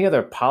any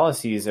other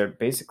policies are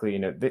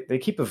basically, they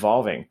keep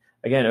evolving.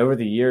 Again, over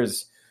the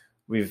years,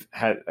 we've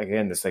had,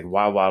 again, this like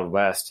wild, wild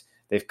west.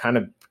 They've kind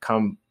of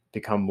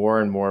become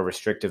more and more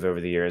restrictive over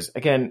the years.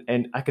 Again,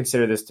 and I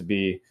consider this to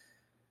be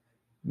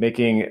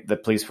making the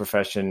police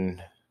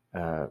profession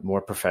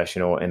more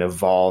professional and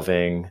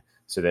evolving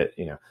so that,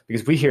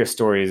 because we hear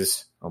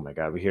stories, oh my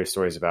God, we hear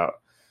stories about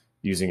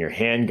using your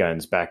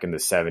handguns back in the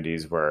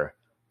 70s where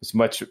was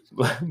much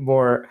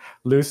more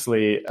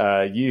loosely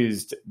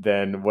used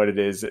than what it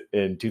is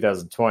in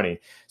 2020.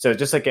 So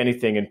just like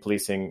anything in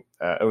policing,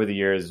 over the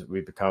years,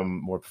 we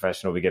become more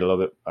professional. We get a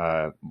little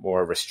bit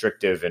more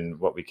restrictive in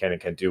what we can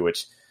and can't do,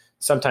 which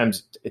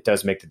sometimes it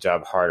does make the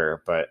job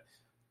harder. But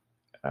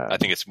I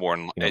think it's more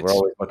we're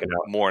always looking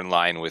out. more in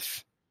line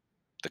with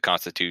the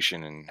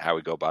Constitution and how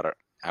we go about it,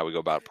 how we go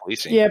about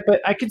policing. Yeah, but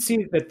I could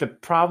see that the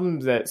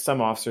problem that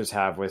some officers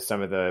have with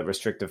some of the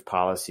restrictive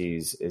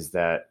policies is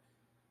that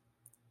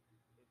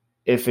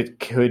if it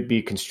could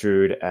be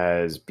construed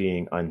as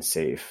being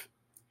unsafe,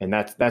 and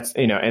that's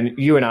and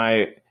you and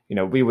I,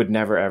 we would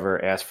never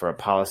ever ask for a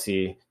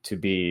policy to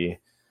be,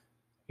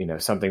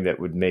 something that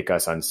would make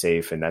us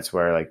unsafe, and that's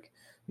where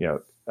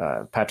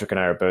Patrick and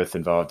I are both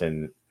involved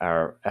in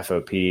our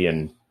FOP,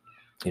 and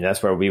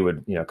that's where we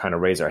would kind of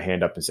raise our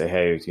hand up and say,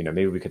 hey,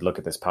 maybe we could look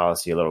at this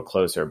policy a little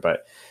closer,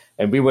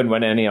 and we wouldn't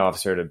want any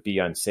officer to be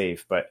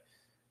unsafe, but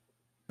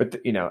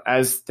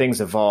as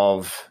things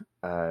evolve,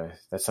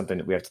 that's something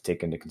that we have to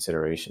take into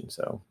consideration.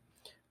 So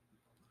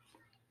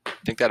I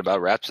think that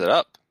about wraps it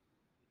up.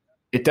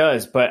 It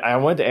does, but I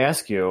wanted to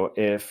ask you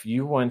if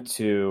you want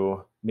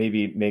to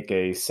maybe make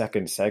a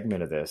second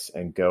segment of this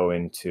and go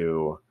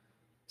into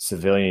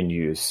civilian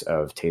use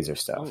of taser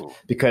stuff. Ooh.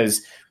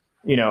 Because,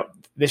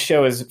 this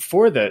show is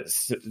for the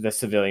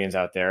civilians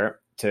out there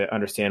to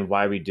understand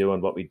why we do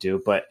and what we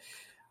do. But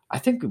I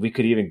think we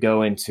could even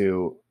go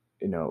into,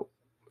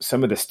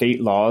 some of the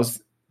state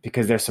laws,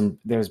 because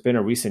there's been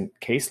a recent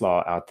case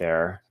law out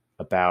there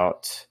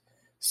about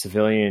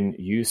civilian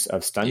use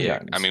of stun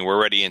guns. I mean, we're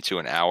already into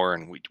an hour,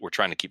 and we're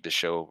trying to keep the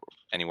show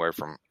anywhere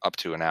from up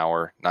to an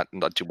hour, not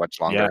too much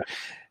longer.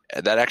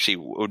 Yeah. That actually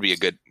would be a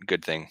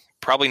good thing.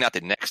 Probably not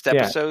the next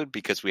episode,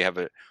 because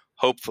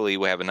hopefully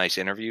we'll have a nice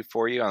interview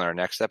for you on our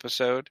next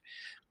episode,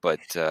 but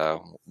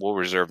we'll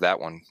reserve that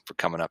one for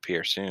coming up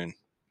here soon.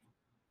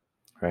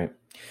 Right.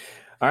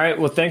 All right.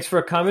 Well, thanks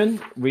for coming.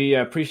 We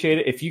appreciate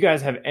it. If you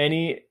guys have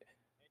any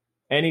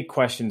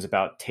questions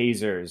about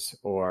tasers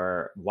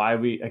or why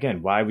we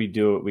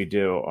do what we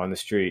do on the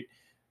street,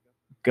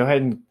 go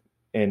ahead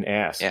and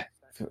ask. Yeah.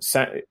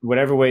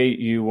 Whatever way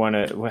you want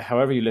to,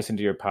 however you listen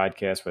to your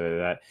podcast, whether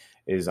that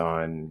is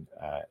on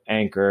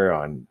Anchor,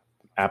 on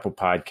Apple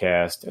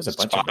Podcast, there's a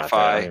bunch of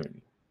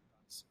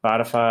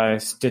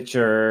Spotify,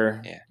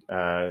 Stitcher,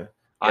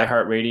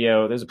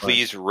 iHeartRadio. There's a bunch.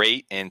 Please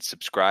rate and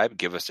subscribe.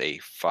 Give us a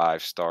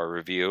 5-star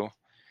review.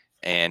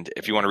 And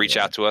if you want to reach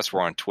out to us,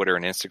 we're on Twitter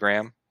and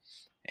Instagram.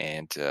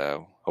 And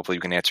hopefully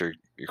we can answer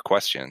your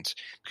questions,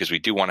 because we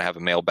do want to have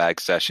a mailbag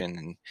session.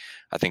 And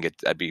I think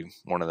that'd be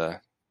one of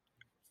the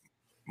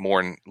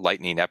more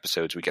enlightening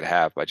episodes we could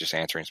have by just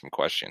answering some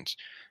questions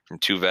from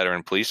 2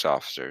 veteran police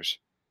officers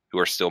who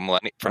are still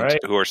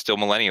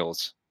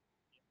millennials.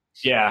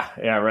 Yeah,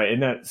 right. Isn't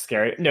that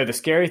scary? No, the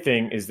scary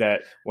thing is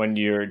that when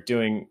you're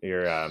doing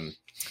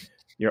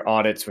your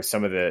audits with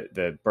some of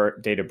the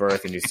date of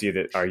birth, and you see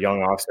that our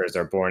young officers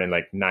are born in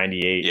like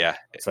 98. Yeah,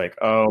 it's like,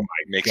 oh my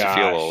makes gosh.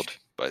 You feel old,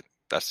 but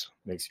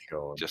makes you feel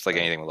old. Just like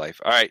anything with life.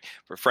 All right,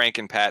 for Frank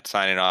and Pat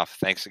signing off.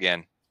 Thanks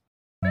again.